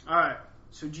 Alright.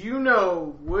 So do you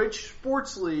know which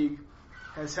sports league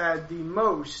has had the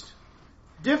most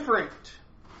different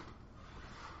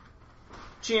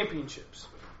championship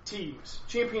teams?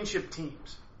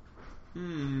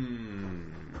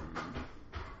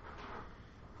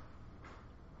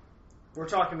 We're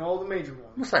talking all the major ones.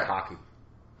 I'm going to say hockey.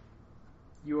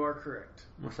 You are correct.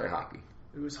 I'm going to say hockey.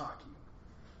 It was hockey.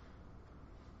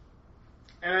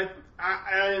 And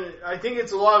I think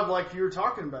it's a lot of like you were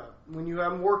talking about. When you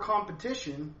have more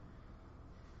competition,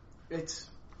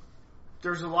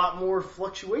 there's a lot more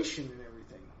fluctuation in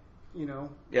everything, you know.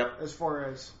 Yep. As far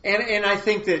as and I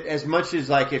think that as much as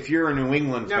like if you're a New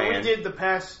England fan, we did the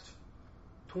past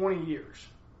 20 years.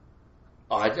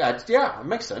 Yeah, it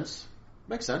makes sense.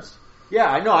 Makes sense. Yeah,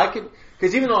 I know. I could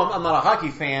because even though I'm not a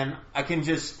hockey fan, I can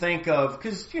just think of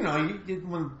because you know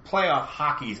when playoff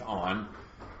hockey's on.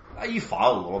 You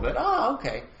follow a little bit. Oh,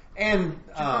 okay. And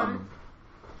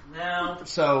No.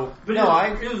 so But no,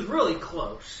 it was really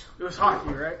close. It was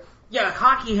hockey, right? Yeah,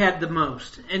 hockey had the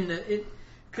most, and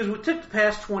because we took the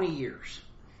past 20 years,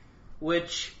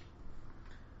 which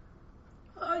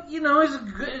is a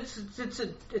good.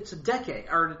 It's a decade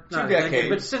or not 2 a decade, decades.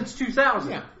 but since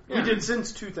 2000. Yeah. We did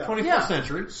since 2000. 21st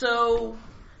century. So,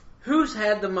 who's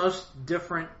had the most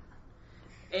different?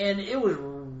 And it was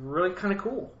really kind of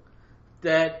cool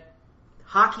that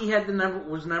hockey had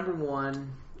was number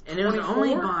one, and it was 24?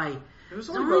 only by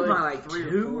like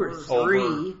 2 or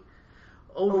 3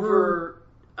 over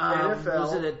the NFL.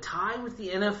 Was it a tie with the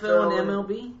NFL and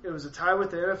MLB? It was a tie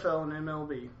with the NFL and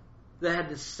MLB. That had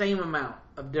the same amount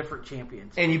of different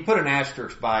champions. And you put an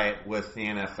asterisk by it with the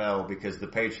NFL because the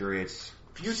Patriots.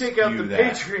 If you take out the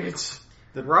Patriots,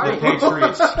 the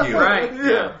Patriots skew. Right.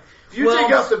 Yeah. If you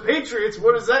take out the Patriots,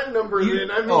 what is that number then?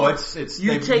 I mean, it's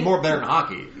more better than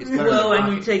hockey. It's better than and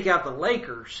hockey. you take out the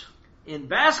Lakers in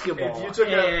basketball, if you took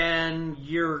and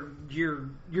your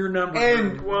number.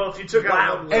 if you took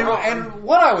out and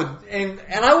what I would and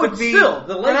I would but be still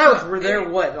the Lakers were there.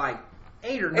 Like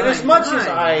 8 or 9? And as much as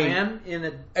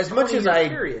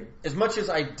period. as much as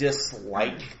I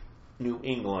dislike New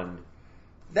England,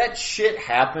 that shit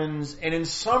happens, and in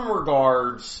some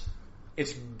regards,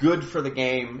 it's good for the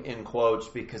game in quotes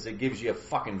because it gives you a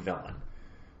fucking villain.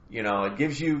 You know, it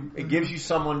gives you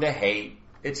someone to hate.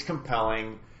 It's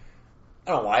compelling.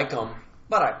 I don't like them,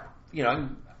 but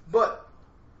But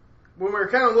when we were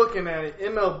kind of looking at it,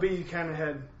 MLB kind of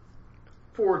had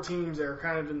 4 teams that are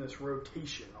kind of in this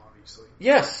rotation, obviously.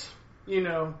 Yes. You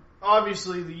know,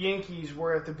 obviously the Yankees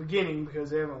were at the beginning because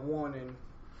they haven't won in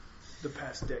the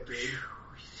past decade.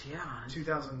 Yeah.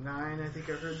 2009, I think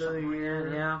I heard the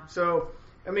year. Yeah. So,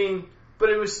 I mean, but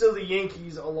it was still the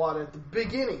Yankees a lot at the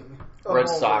beginning. Red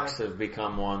Sox have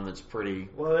become one that's pretty.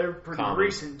 Well, they're pretty common.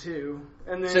 recent too.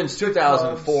 And then since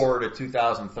 2004 to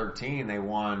 2013, they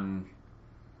won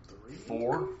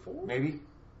 4, maybe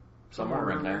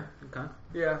somewhere in there. Okay.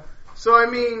 Yeah. So I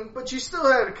mean, but you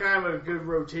still had a kind of a good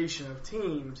rotation of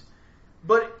teams,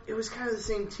 but it was kind of the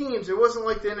same teams. It wasn't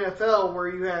like the NFL where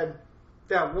you had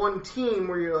that one team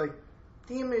where you're like,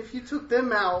 damn it, if you took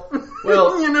them out,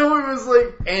 well, you know, it was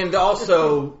like. And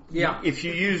also, yeah, if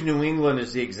you use New England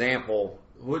as the example,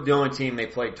 the only team they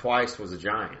played twice was the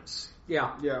Giants.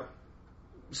 Yeah, yeah.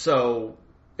 So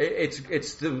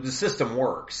it's the system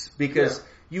works because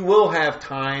you will have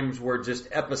times where just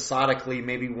episodically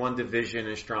maybe one division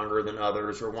is stronger than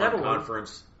others or one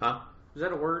conference. Huh? Is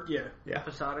that a word? Yeah.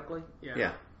 Episodically?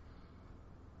 Yeah.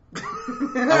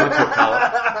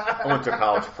 I went to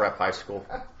college prep high school.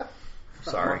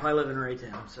 Sorry. I live in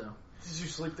Raytown, so. Did you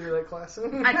sleep through that class?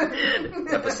 I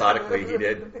did. Episodically, he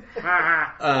did.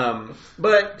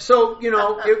 But, so, you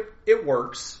know, it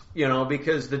works, you know,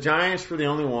 because the Giants were the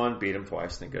only one, beat them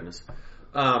twice, thank goodness.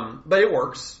 But it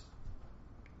works,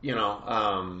 you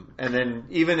know, and then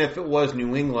even if it was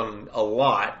New England a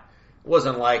lot, it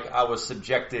wasn't like I was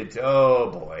subjected to,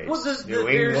 oh boy, New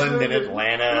England and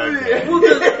Atlanta again. Well,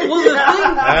 the thing,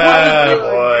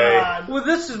 boy. Well,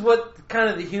 this is what kind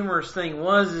of the humorous thing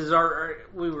was, is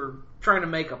we were trying to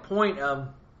make a point of,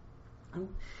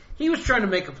 he was trying to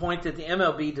make a point that the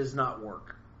MLB does not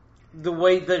work the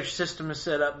way their system is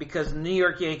set up because the New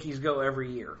York Yankees go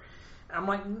every year. And I'm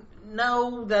like,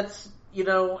 no, that's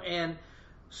and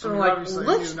so I mean, like, obviously,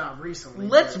 let's not recently.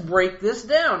 let's but- break this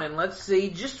down and let's see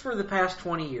just for the past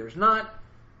 20 years, not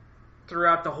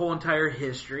throughout the whole entire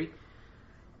history.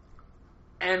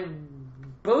 And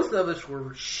both of us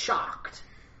were shocked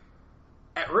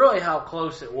at really how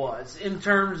close it was in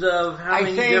terms of how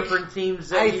many different teams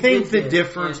that I think the did.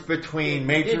 difference And between it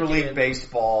Major did League get-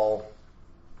 Baseball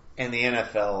and the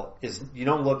NFL is you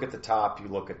don't look at the top, you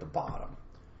look at the bottom.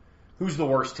 Who's the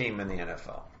worst team in the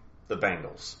NFL? The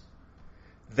Bengals.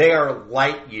 They are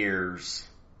light years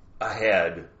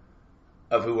ahead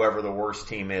of whoever the worst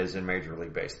team is in Major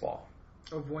League Baseball.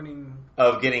 Of winning.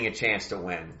 Of getting a chance to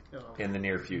win Oh. in the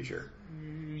near future.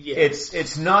 Yeah.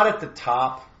 It's not at the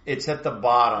top. It's at the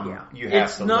bottom. Yeah. You have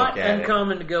it's to not look at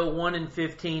uncommon to go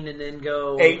 1-15 and then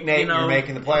go 8-8. You're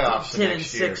making the playoffs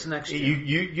 10-6 next year.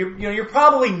 You're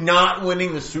probably not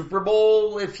winning the Super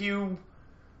Bowl if you.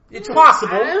 It's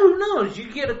possible. Who knows?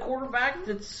 You get a quarterback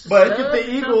that's But Look at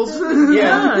the Eagles.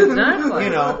 Yeah,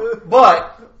 exactly.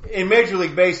 But in Major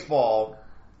League Baseball,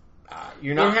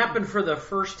 you're not. It happened for the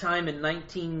first time in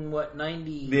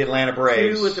 90. The Atlanta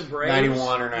Braves with the Braves,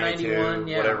 91 or 92, 91,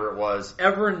 yeah. whatever it was.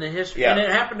 Ever in the history, Yeah. and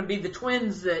it happened to be the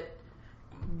Twins that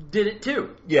did it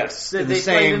too. Yes, That in they the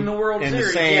played same in the World in Series,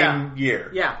 the same yeah.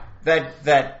 year. Yeah,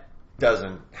 That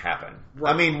doesn't happen.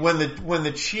 Right. I mean, when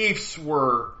the Chiefs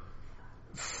were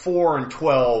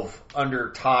 4-12 under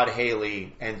Todd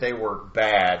Haley and they were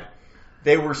bad,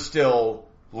 they were still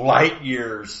light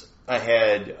years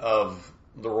ahead of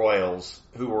the Royals,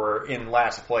 who were in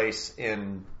last place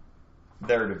in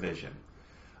their division.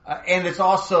 And it's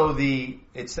also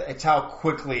it's how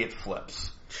quickly it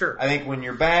flips. sure. I think when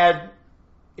you're bad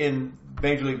in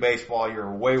Major League Baseball, you're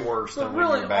way worse But than when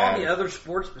really, you're bad. all the other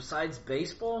sports besides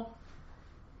baseball,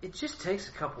 it just takes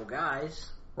a couple guys,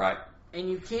 Right. and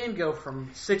you can go from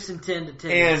 6-10 to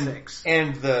 10-6.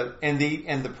 And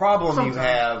the problem you Sometimes.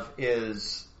 have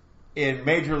is in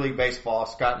Major League Baseball.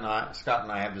 Scott and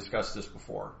I have discussed this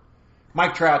before.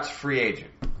 Mike Trout's a free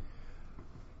agent.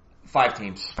 5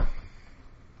 teams.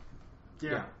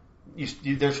 Yeah.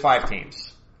 There's 5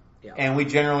 teams, Yeah. and we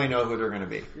generally know who they're going to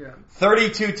be. Yeah.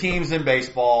 32 teams in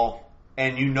baseball,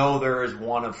 and you know there is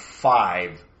one of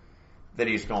 5 that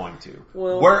he's going to.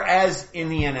 Well- Whereas in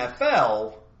the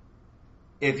NFL,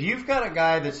 if you've got a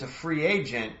guy that's a free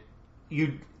agent,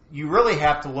 you really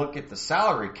have to look at the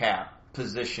salary cap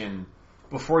position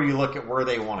before you look at where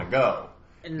they want to go.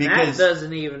 And Because- that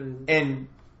doesn't even And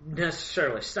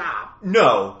necessarily stop.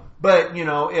 no, but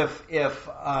if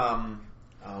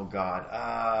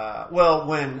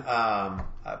when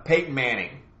Peyton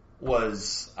Manning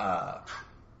was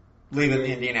leaving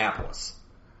Indianapolis,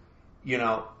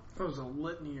 That was a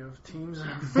litany of teams.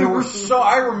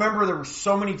 I remember there were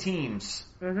so many teams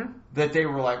Mm-hmm. that they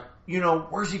were like,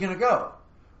 where's he going to go?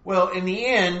 Well, in the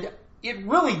end, it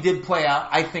really did play out.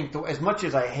 I think as much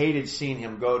as I hated seeing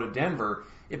him go to Denver,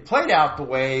 it played out the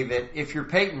way that if you're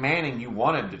Peyton Manning, you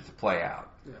wanted it to play out.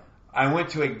 Yeah. I went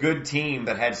to a good team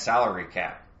that had salary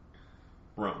cap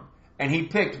room, and he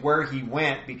picked where he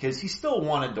went because he still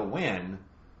wanted to win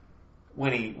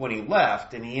when he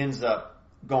left, and he ends up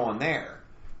going there.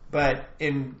 But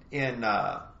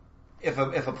if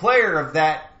a player of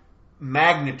that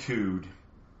magnitude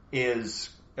is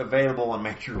available in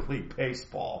Major League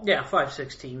Baseball, Yeah,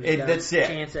 5-6 teams. That's it.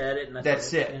 Chance at it. And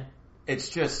that's it. Yeah. It's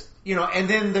just, and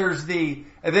then then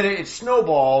it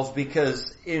snowballs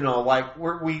because, like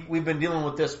we've been dealing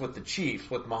with this with the Chiefs,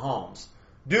 with Mahomes.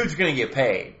 Dude's going to get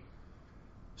paid.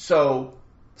 So,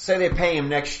 say they pay him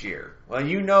next year. Well,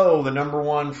 the number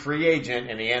 1 free agent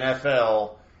in the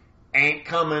NFL ain't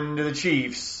coming to the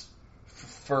Chiefs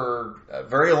for a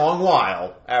very long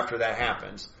while after that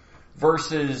happens.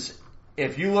 Versus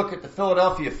if you look at the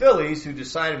Philadelphia Phillies, who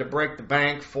decided to break the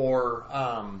bank for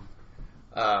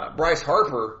Bryce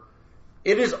Harper,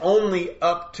 it is only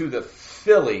up to the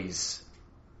Phillies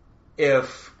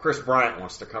if Chris Bryant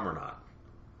wants to come or not.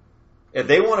 If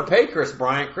they want to pay Chris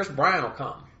Bryant will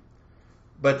come.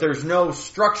 But there's no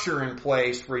structure in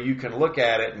place where you can look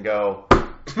at it and go,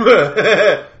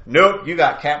 nope, you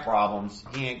got cap problems.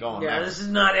 He ain't going Yeah, there. this is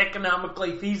not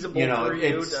economically feasible for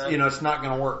you. It's not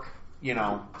going to work.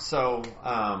 So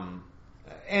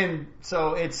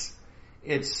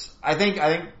I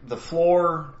think the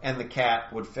floor and the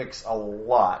cap would fix a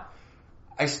lot.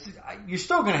 You're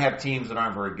still going to have teams that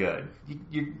aren't very good.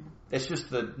 It's just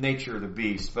the nature of the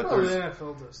beast. But the there's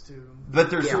NFL does too. but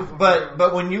there's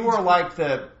but when you are like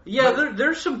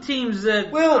there's some teams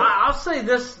that I'll say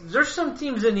this. There's some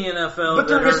teams in the NFL But that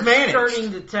they're are mismanaged.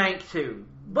 starting to tank too.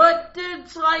 But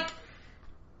it's like,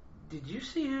 did you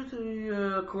see who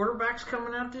the quarterback's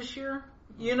coming out this year?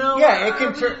 You know? Yeah, it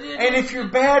can turn. And if you're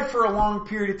bad for a long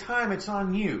period of time, it's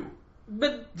on you.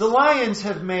 But the Lions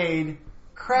have made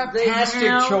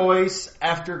craptastic choice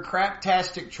after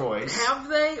craptastic choice. Have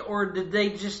they? Or did they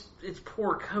just... It's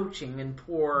poor coaching and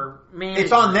poor management.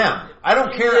 It's on them. I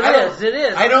don't care. It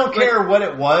is. I don't care what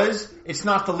it was. It's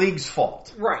not the league's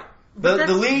fault. Right. The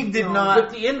league did not.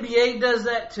 But the NBA does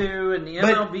that too, and the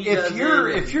MLB does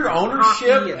it. If your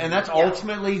ownership, and that's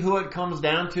ultimately who it comes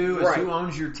down to, is who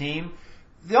owns your team.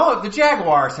 The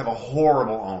Jaguars have a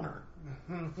horrible owner.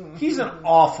 He's an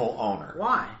awful owner.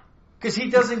 Why? Because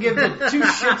he doesn't give the two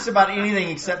shits about anything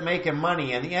except making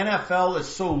money, and the NFL is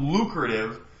so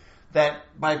lucrative that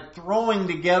by throwing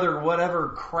together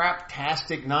whatever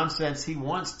craptastic nonsense he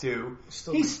wants to,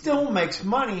 he still makes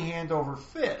money hand over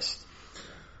fist.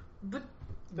 But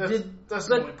that's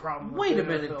the only problem. Wait a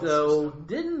minute, though.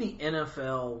 Didn't the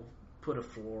NFL put a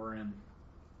floor in?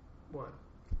 What?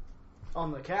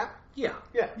 On the cap? Yeah.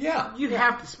 You'd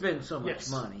have to spend so much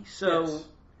money. So. Yes.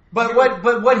 But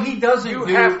what he doesn't do,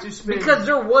 have to spend, because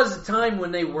there was a time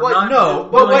when they were not. No,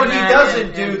 but what he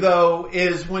doesn't do though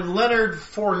is when Leonard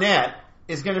Fournette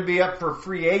is going to be up for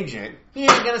free agent, he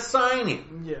ain't going to sign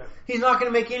him. Yeah, he's not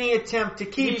going to make any attempt to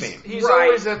keep him. He's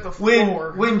always at the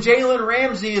floor. When Jalen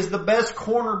Ramsey is the best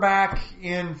cornerback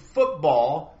in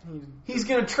football, he's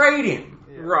going to trade him,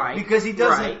 right? Because he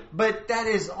doesn't. Right. But that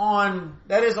is on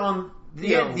the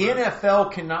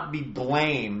NFL cannot be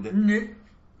blamed.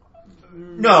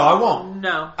 No, I won't.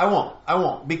 No. I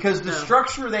won't. Because the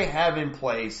structure they have in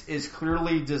place is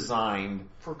clearly designed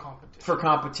for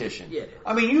competition. Yeah, it is.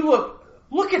 I mean, you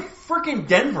look at freaking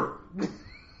Denver.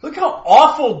 Look how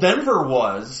awful Denver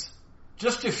was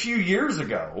just a few years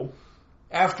ago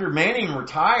after Manning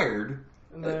retired.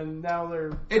 And then now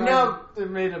they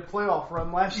made a playoff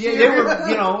run last year. Yeah, they were,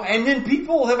 and then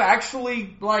people have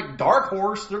actually, like Dark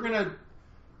Horse, they're going to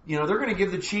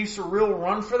give the Chiefs a real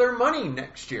run for their money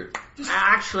next year.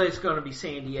 Actually, it's going to be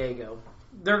San Diego.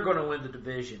 They're going to win the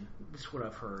division. That's what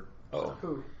I've heard. Oh.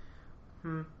 Who?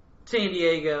 San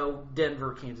Diego,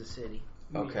 Denver, Kansas City.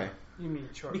 Okay. You mean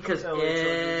Chargers. Because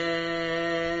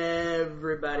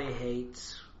everybody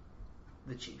hates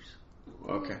the Chiefs.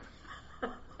 Okay.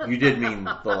 You did mean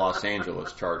the Los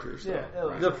Angeles Chargers, though,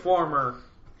 right? The former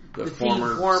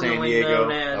former formerly San Diego.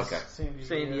 known as Okay.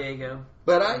 San Diego.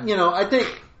 But I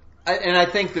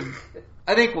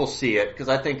think we'll see it because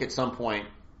I think at some point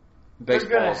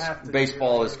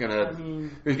baseball is going to.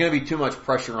 There's going to be too much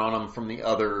pressure on them from the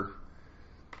other.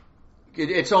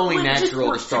 It's only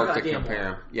natural to start to compare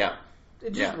them. Yeah,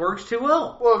 it just works too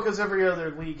well. Well, because every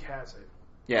other league has it.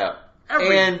 Yeah.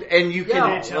 And you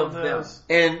can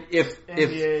and if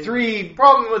three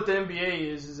problem with the NBA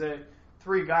is that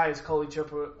three guys call each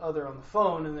other on the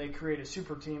phone and they create a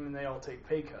super team and they all take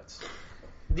pay cuts.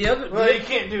 You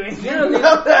can't do anything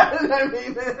about that.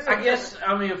 I guess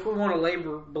if we want to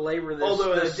belabor this,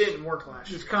 although it didn't work last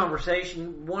year. This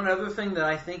conversation, one other thing that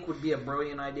I think would be a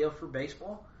brilliant idea for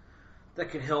baseball that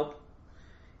could help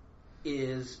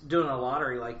is doing a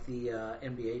lottery like the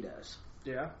NBA does.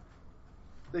 Yeah.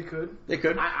 They could.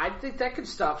 I think that could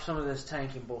stop some of this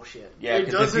tanking bullshit. Yeah, it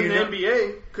does in the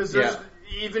NBA because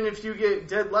even if you get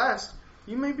dead last,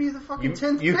 you may be the fucking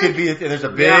 10th. You could be. There's a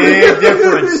big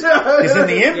difference because in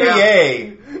the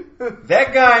NBA,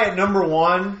 that guy at number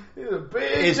one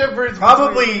is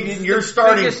probably in your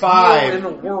starting five in the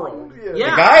world. Yeah. The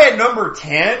guy at number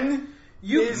 10.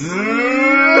 The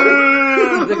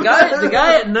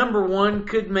guy at number one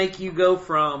could make you go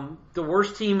from the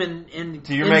worst team in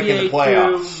to you're NBA making the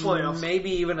playoffs. To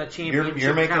maybe even a championship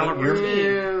you're making, caliber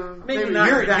team. Maybe not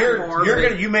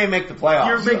you may make the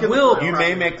playoffs. You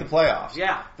may make the playoffs.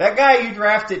 Yeah. That guy you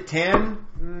draft at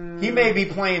 10, he may be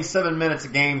playing 7 minutes a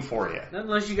game for you.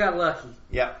 Unless you got lucky.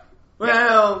 Yep.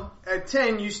 Well, at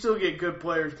 10, you still get good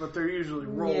players, but they're usually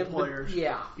role players.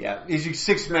 Yeah. He's your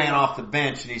sixth man off the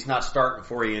bench, and he's not starting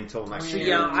for you until next year.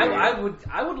 Yeah, I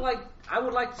would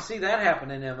like to see that happen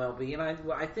in MLB, and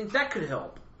I think that could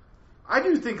help. I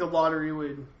do think a lottery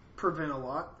would prevent a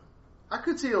lot. I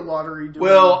could see a lottery doing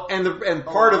and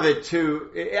part of it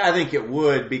too. I think it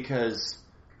would because,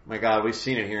 my God, we've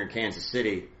seen it here in Kansas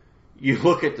City. You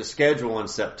look at the schedule in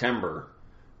September,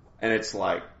 and it's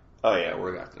like, oh yeah,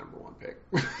 we got the number one pick.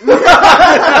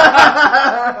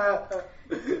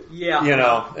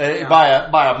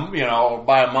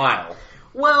 By a mile.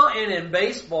 Well, and in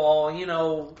baseball,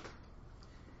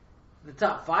 the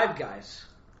top 5 guys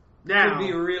could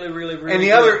be really, really, really. And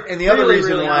the other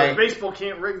reason why baseball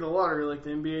can't rig the lottery like the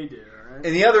NBA did, all right?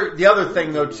 And the other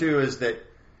thing though too is that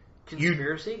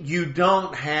conspiracy. You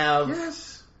don't have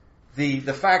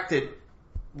the fact that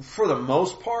for the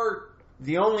most part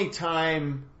the only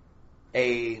time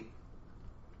a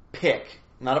pick,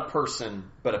 not a person,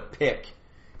 but a pick,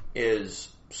 is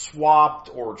swapped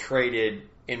or traded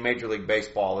in Major League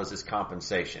Baseball as his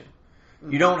compensation.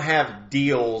 You don't have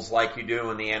deals like you do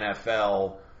in the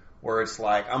NFL where it's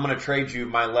like, I'm going to trade you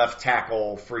my left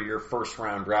tackle for your first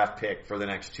round draft pick for the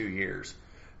next 2 years.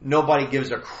 Nobody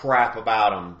gives a crap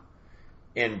about him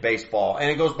in baseball. And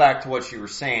it goes back to what you were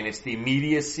saying. It's the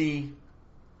immediacy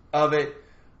of it.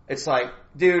 It's like,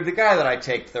 dude, the guy that I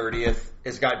take 30th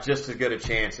has got just as good a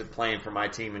chance at playing for my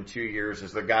team in 2 years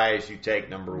as the guys you take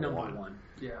number one.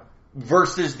 Yeah.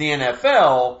 Versus the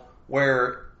NFL,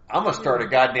 where I'm going to start a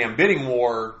goddamn bidding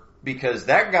war because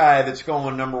that guy that's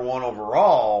going number one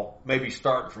overall may be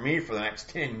starting for me for the next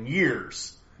 10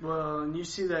 years. Well, and you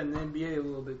see that in the NBA a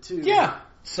little bit too. Yeah.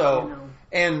 So,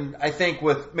 and I think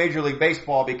with Major League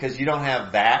Baseball, because you don't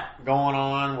have that going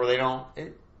on where they don't,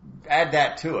 add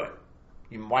that to it.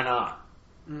 Why not?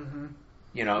 Mm-hmm.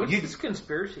 You know, What's this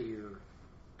conspiracy you're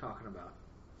talking about?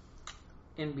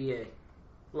 NBA.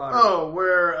 Lottery. Oh,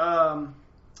 where,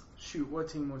 what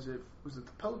team was it? Was it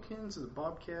the Pelicans or the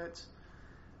Bobcats?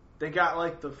 They got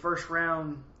like the first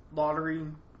round lottery.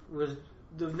 Was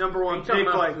the number one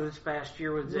pick like this past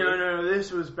year? Was no,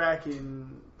 this was back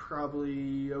in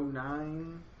probably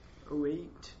 09,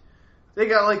 08. They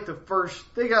got like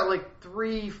they got like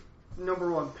 3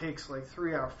 number one picks like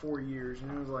 3 out of 4 years,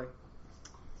 and it was like,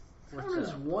 how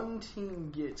does one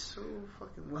team get so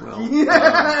fucking lucky?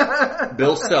 Well,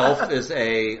 Bill Self is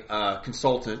a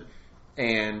consultant,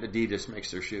 and Adidas makes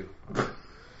their shoe.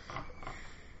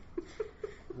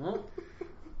 Well,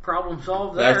 problem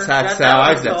solved there. That's how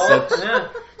I said it. Yeah.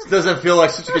 It doesn't feel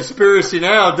like such a conspiracy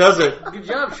now, does it? Good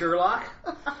job, Sherlock.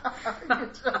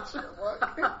 Good job,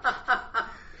 Sherlock.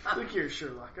 Look here,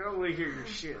 Sherlock. I don't want to hear your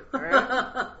shit,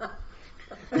 alright?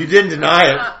 You didn't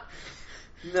deny it.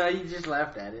 No, you just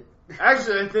laughed at it.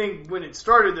 Actually, I think when it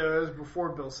started, though, it was before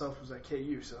Bill Self was at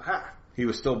KU, so ha. He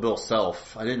was still Bill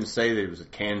Self. I didn't say that he was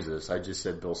at Kansas. I just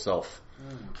said Bill Self.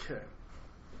 Okay.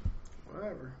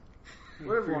 Whatever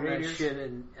Whatever that shit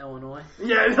in Illinois.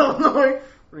 Yeah, in Illinois.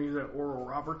 We're going to use that Oral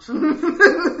Roberts. You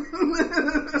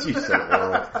said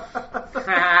Oral.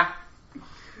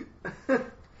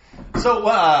 So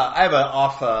I have an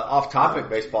off-topic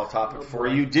baseball topic for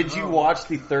you. Did you watch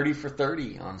the 30 for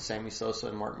 30 on Sammy Sosa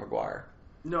and Mark McGwire?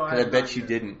 No, I bet you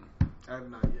didn't. I have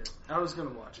not yet. I was going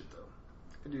to watch it, though.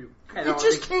 I do. It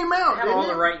just came out, had all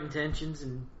the right intentions.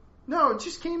 No, it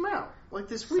just came out. Like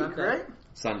this week, Sunday. right?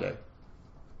 Sunday.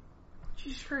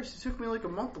 Jesus Christ, it took me like a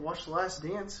month to watch The Last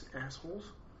Dance, assholes.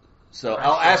 So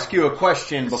I'll ask you a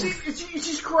question.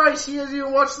 Jesus Christ, he hasn't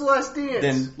even watched The Last Dance.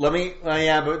 Then let me.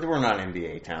 Yeah, but we're not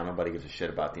NBA town. Nobody gives a shit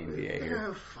about the NBA here.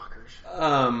 Oh, fuckers.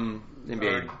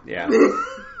 NBA. Yeah.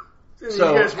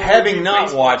 So having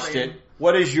not watched it,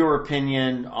 what is your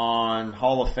opinion on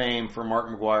Hall of Fame for Mark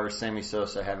McGwire, Sammy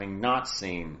Sosa, having not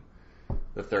seen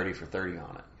the 30 for 30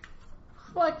 on it?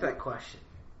 I like that question.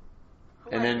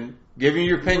 And then give me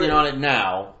your opinion on it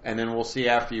now, and then we'll see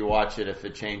after you watch it if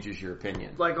it changes your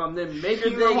opinion. Like on them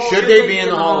making Should they be in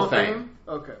the Hall of Fame?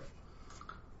 Okay.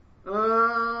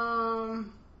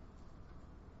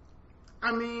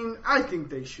 I mean, I think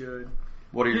they should.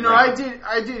 What are your I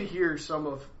did hear some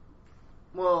of.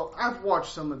 Well, I've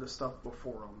watched some of the stuff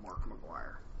before on Mark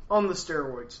McGwire on the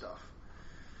steroid stuff.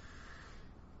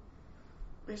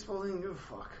 Baseball didn't give a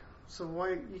fuck, so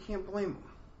why you can't blame them?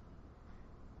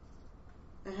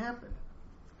 It happened.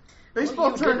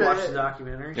 Baseball turned watch the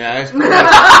documentary. Yeah, that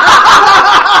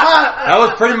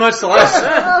was pretty much the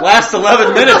last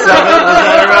 11 minutes of it. Was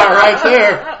that about right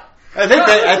there?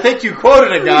 I think you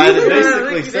quoted a guy that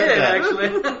basically said that.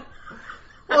 Actually.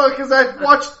 Well, because I've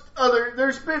watched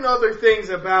there's been other things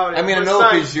about it. I mean, I know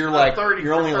because you're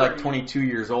only like 22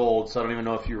 years old, so I don't even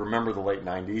know if you remember the late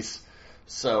 90s.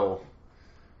 So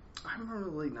I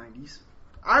remember the late 90s.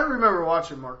 I remember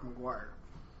watching Mark McGwire.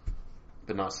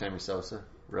 But not Sammy Sosa,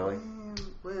 really?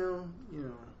 Well,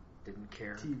 didn't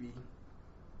care. TV.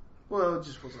 Well, it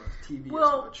just wasn't on TV as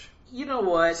much. You know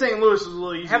what? St. Louis was a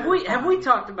little easier. Have we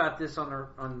talked about this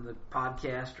on the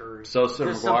podcast or Sosa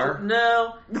McGwire?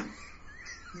 No.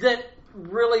 That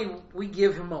really we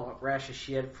give him a rash of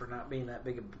shit for not being that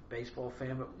big a baseball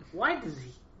fan, but why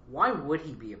would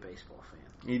he be a baseball fan?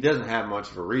 He doesn't have much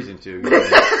of a reason to. Age and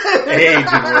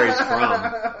where he's from.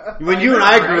 When you and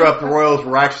I grew up, the Royals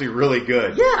were actually really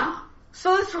good. Yeah.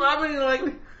 So that's what I mean. Like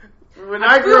when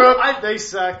I grew up, they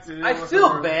sucked. I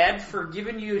feel bad for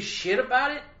giving you shit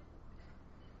about it.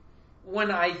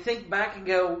 When I think back and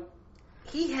go,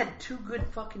 He had 2 good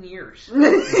fucking years.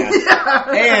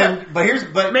 Yeah.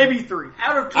 But maybe 3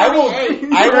 out of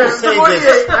 28. I will say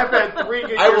this. I've had 3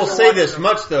 good I will years say this them.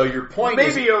 much though. Your point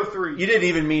maybe is 03. you didn't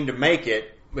even mean to make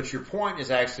it, but your point is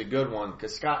actually a good one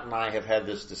because Scott and I have had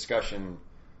this discussion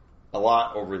a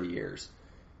lot over the years.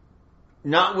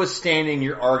 Notwithstanding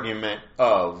your argument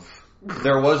of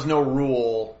there was no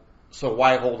rule, so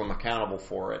why hold him accountable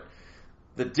for it?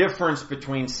 The difference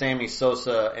between Sammy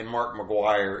Sosa and Mark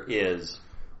McGwire is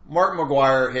Mark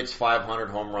McGwire hits 500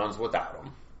 home runs without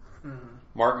him. Mm-hmm.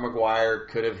 Mark McGwire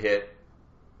could have hit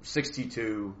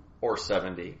 62 or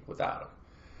 70 without him.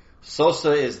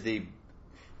 Sosa is the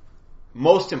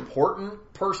most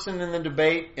important person in the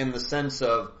debate in the sense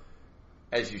of,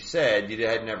 as you said, you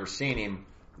had never seen him.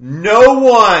 No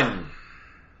one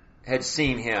had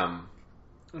seen him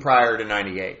prior to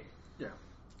 98.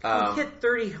 He hit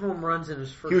 30 home runs in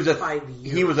his first 5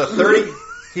 years. He was a 30.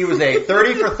 He was a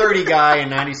 30 for 30 guy in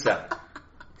 97.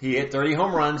 He hit 30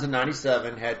 home runs in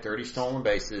 97. Had 30 stolen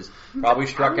bases. Probably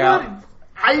struck out.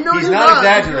 I know he's not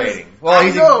exaggerating. Well,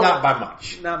 he's not by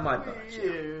much. Not by much.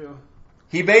 Yeah.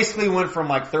 He basically went from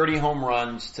like 30 home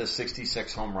runs to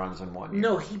 66 home runs in 1 year.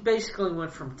 No, he basically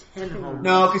went from 10 home runs.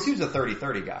 No, because he was a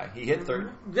 30-30 guy. He hit 30.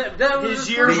 That was his his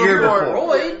year first before.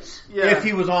 Roids. Yeah. If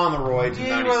he was on the roids in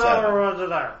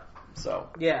 97. So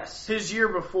Yes. His year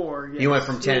before. Yes. he went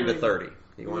from 10 to 30.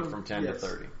 He went from 10 to Yes.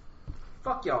 30.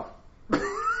 Fuck y'all.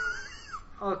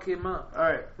 I'll look him up. All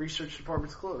right, research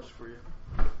department's closed for you.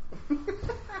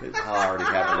 I already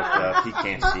have it looked up. He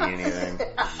can't see anything.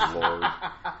 Lord.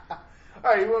 All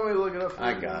right, you want me to look it up for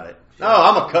I you? got it. No,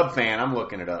 I'm a Cub fan. I'm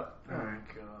looking it up. Oh, my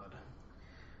God.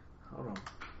 Hold on.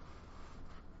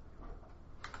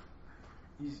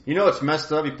 You know what's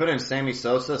messed up? You put in Sammy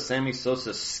Sosa. Sammy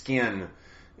Sosa's skin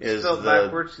is Spelled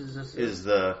backwards is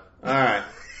all right.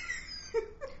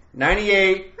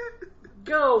 98.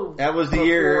 Go. That was the Before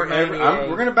year. 98.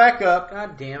 We're going to back up.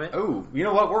 God damn it. Oh, you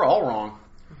know what? We're all wrong.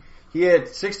 He had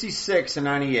 66 in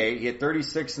 98. He had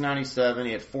 36 in 97.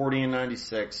 He had 40 in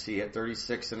 96. He had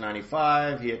 36 in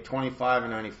 95. He had 25 in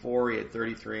 94. He had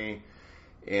 33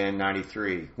 in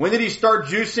 93. When did he start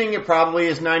juicing? It probably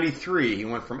is 93. He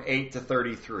went from 8 to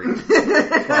 33.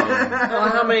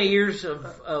 How many years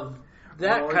of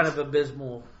that kind of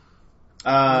abysmal?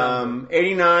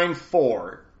 89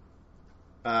 4.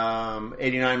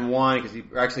 89 1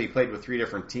 because he played with 3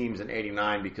 different teams in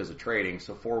 89 because of trading.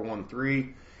 So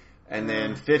 4-1-3. And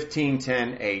then 15,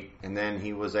 10, 8. And then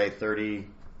he was a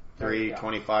 33,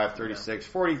 25, 36,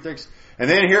 46. And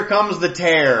then here comes the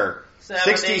tear.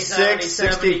 66,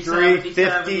 63,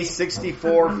 50,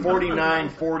 64, 49,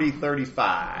 40,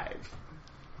 35.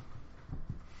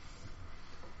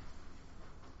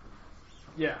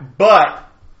 Yeah. But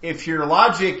if your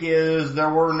logic is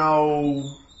there were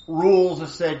no rules that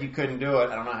said you couldn't do it,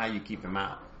 I don't know how you keep him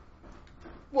out.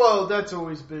 Well, that's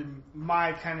always been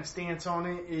my kind of stance on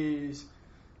it. Is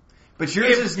but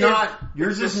yours is not.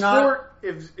 Yours is not. Sport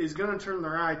is going to turn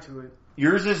their eye to it.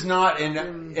 Yours is not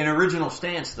an original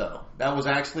stance, though. That was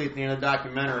actually at the end of the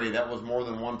documentary. That was more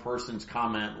than one person's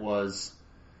comment. Was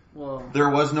there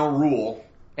was no rule,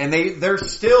 and there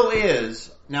still is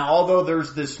now. Although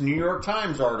there's this New York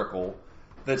Times article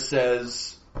that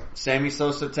says Sammy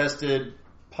Sosa tested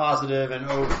positive in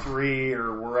 03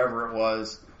 or wherever it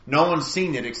was. No one's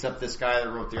seen it except this guy that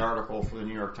wrote the article for the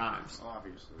New York Times.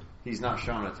 Obviously. He's not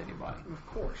shown it to anybody. Of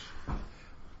course.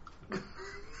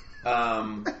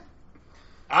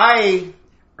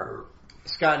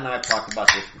 Scott and I have talked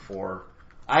about this before.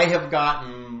 I have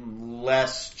gotten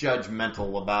less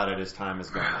judgmental about it as time has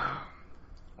gone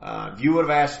on. If you would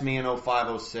have asked me in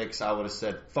 05, 06, I would have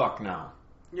said, fuck no.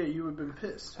 Yeah, you would have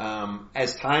been pissed.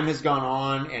 As time has gone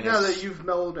on, and now that you've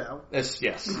mellowed out,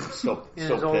 yes, still pissed.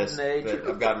 But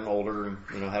I've gotten older and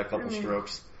had a couple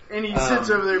strokes. And he sits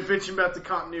over there bitching about the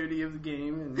continuity of the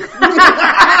game. And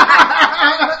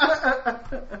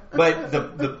but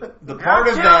the part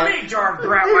of that, George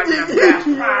Brett wasn't the best.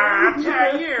 I'll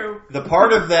tell you. the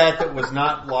part of that was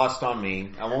not lost on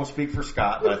me. I won't speak for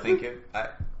Scott, but I think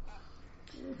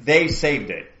they saved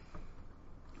it.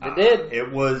 They did.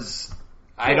 It was.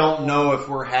 I don't know if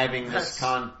we're having this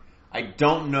I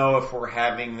don't know if we're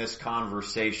having this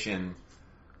conversation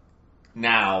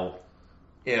now,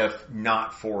 if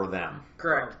not for them.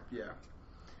 Correct. Yeah.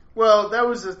 Well, that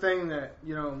was the thing that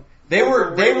they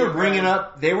were bringing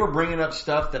up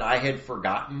stuff that I had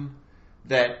forgotten.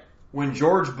 That when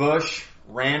George Bush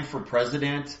ran for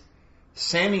president,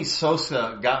 Sammy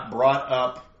Sosa got brought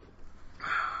up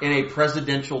in a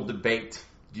presidential debate.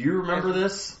 Do you remember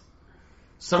this?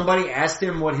 Somebody asked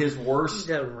him what his worst...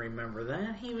 He doesn't remember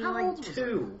that. He was How like old was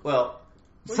 2. Well,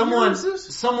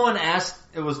 Someone asked.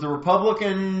 It was the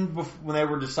Republican when they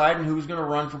were deciding who was going to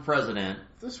run for president.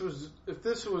 If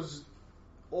this was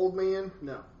old man,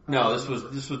 no. No, this was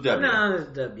W. No,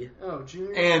 it's W. Oh,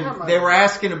 Junior. And they were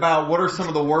asking about what are some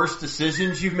of the worst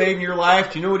decisions you've made in your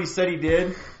life. Do you know what he said he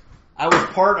did? I was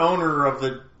part owner of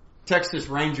the Texas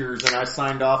Rangers, and I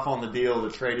signed off on the deal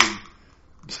that traded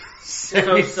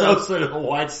Sammy Sosa to the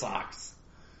White Sox.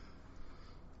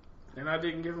 And I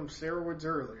didn't give him steroids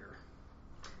earlier.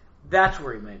 That's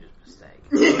where he made his mistake.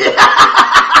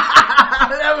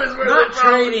 That was where not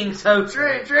trading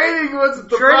Sosa. Trading wasn't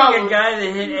the trading problem. A guy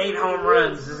that hit 8 home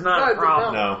runs is not a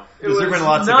problem. No, because there have been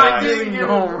lots of not guys. giving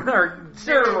home or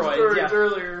steroids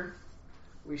earlier.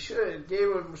 We should have gave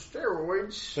him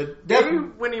steroids.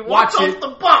 But when he walked off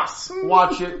the bus.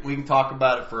 Watch it. We can talk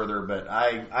about it further. But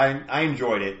I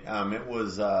enjoyed it. It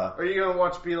was. Are you gonna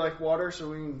watch Be Like Water so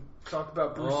we can talk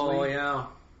about Bruce Lee? Oh yeah.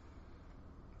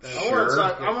 Sure.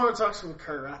 I want to talk some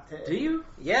karate. Do you?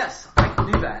 Yes, I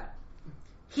can do that.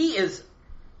 He's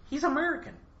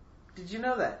American. Did you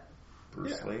know that?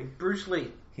 Bruce Lee? Bruce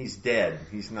Lee. He's dead.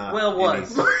 He's not. Well, was.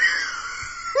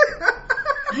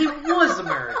 He was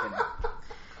American.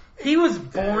 He was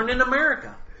born in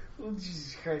America. Oh,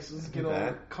 Jesus Christ, let's get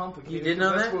all complicated. You didn't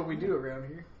know that's that? That's what we do around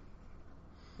here.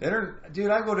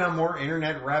 Dude, I go down more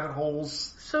internet rabbit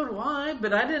holes. So do I,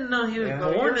 but I didn't know he was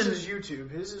born in... His is YouTube.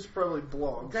 His is probably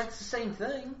blogs. That's the same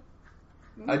thing.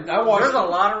 I watched, There's a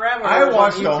lot of rabbit holes. I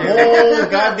watched a whole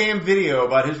goddamn video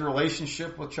about his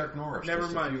relationship with Chuck Norris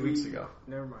a few weeks ago.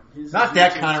 Never mind. Not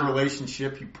that kind of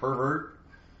relationship, you pervert.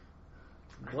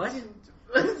 What?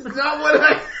 That's not what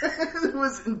I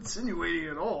was insinuating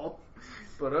at all.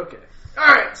 But okay.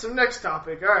 Alright, so next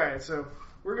topic. Alright, so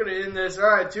we're going to end this.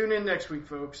 Alright, tune in next week,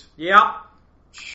 folks. Yeah.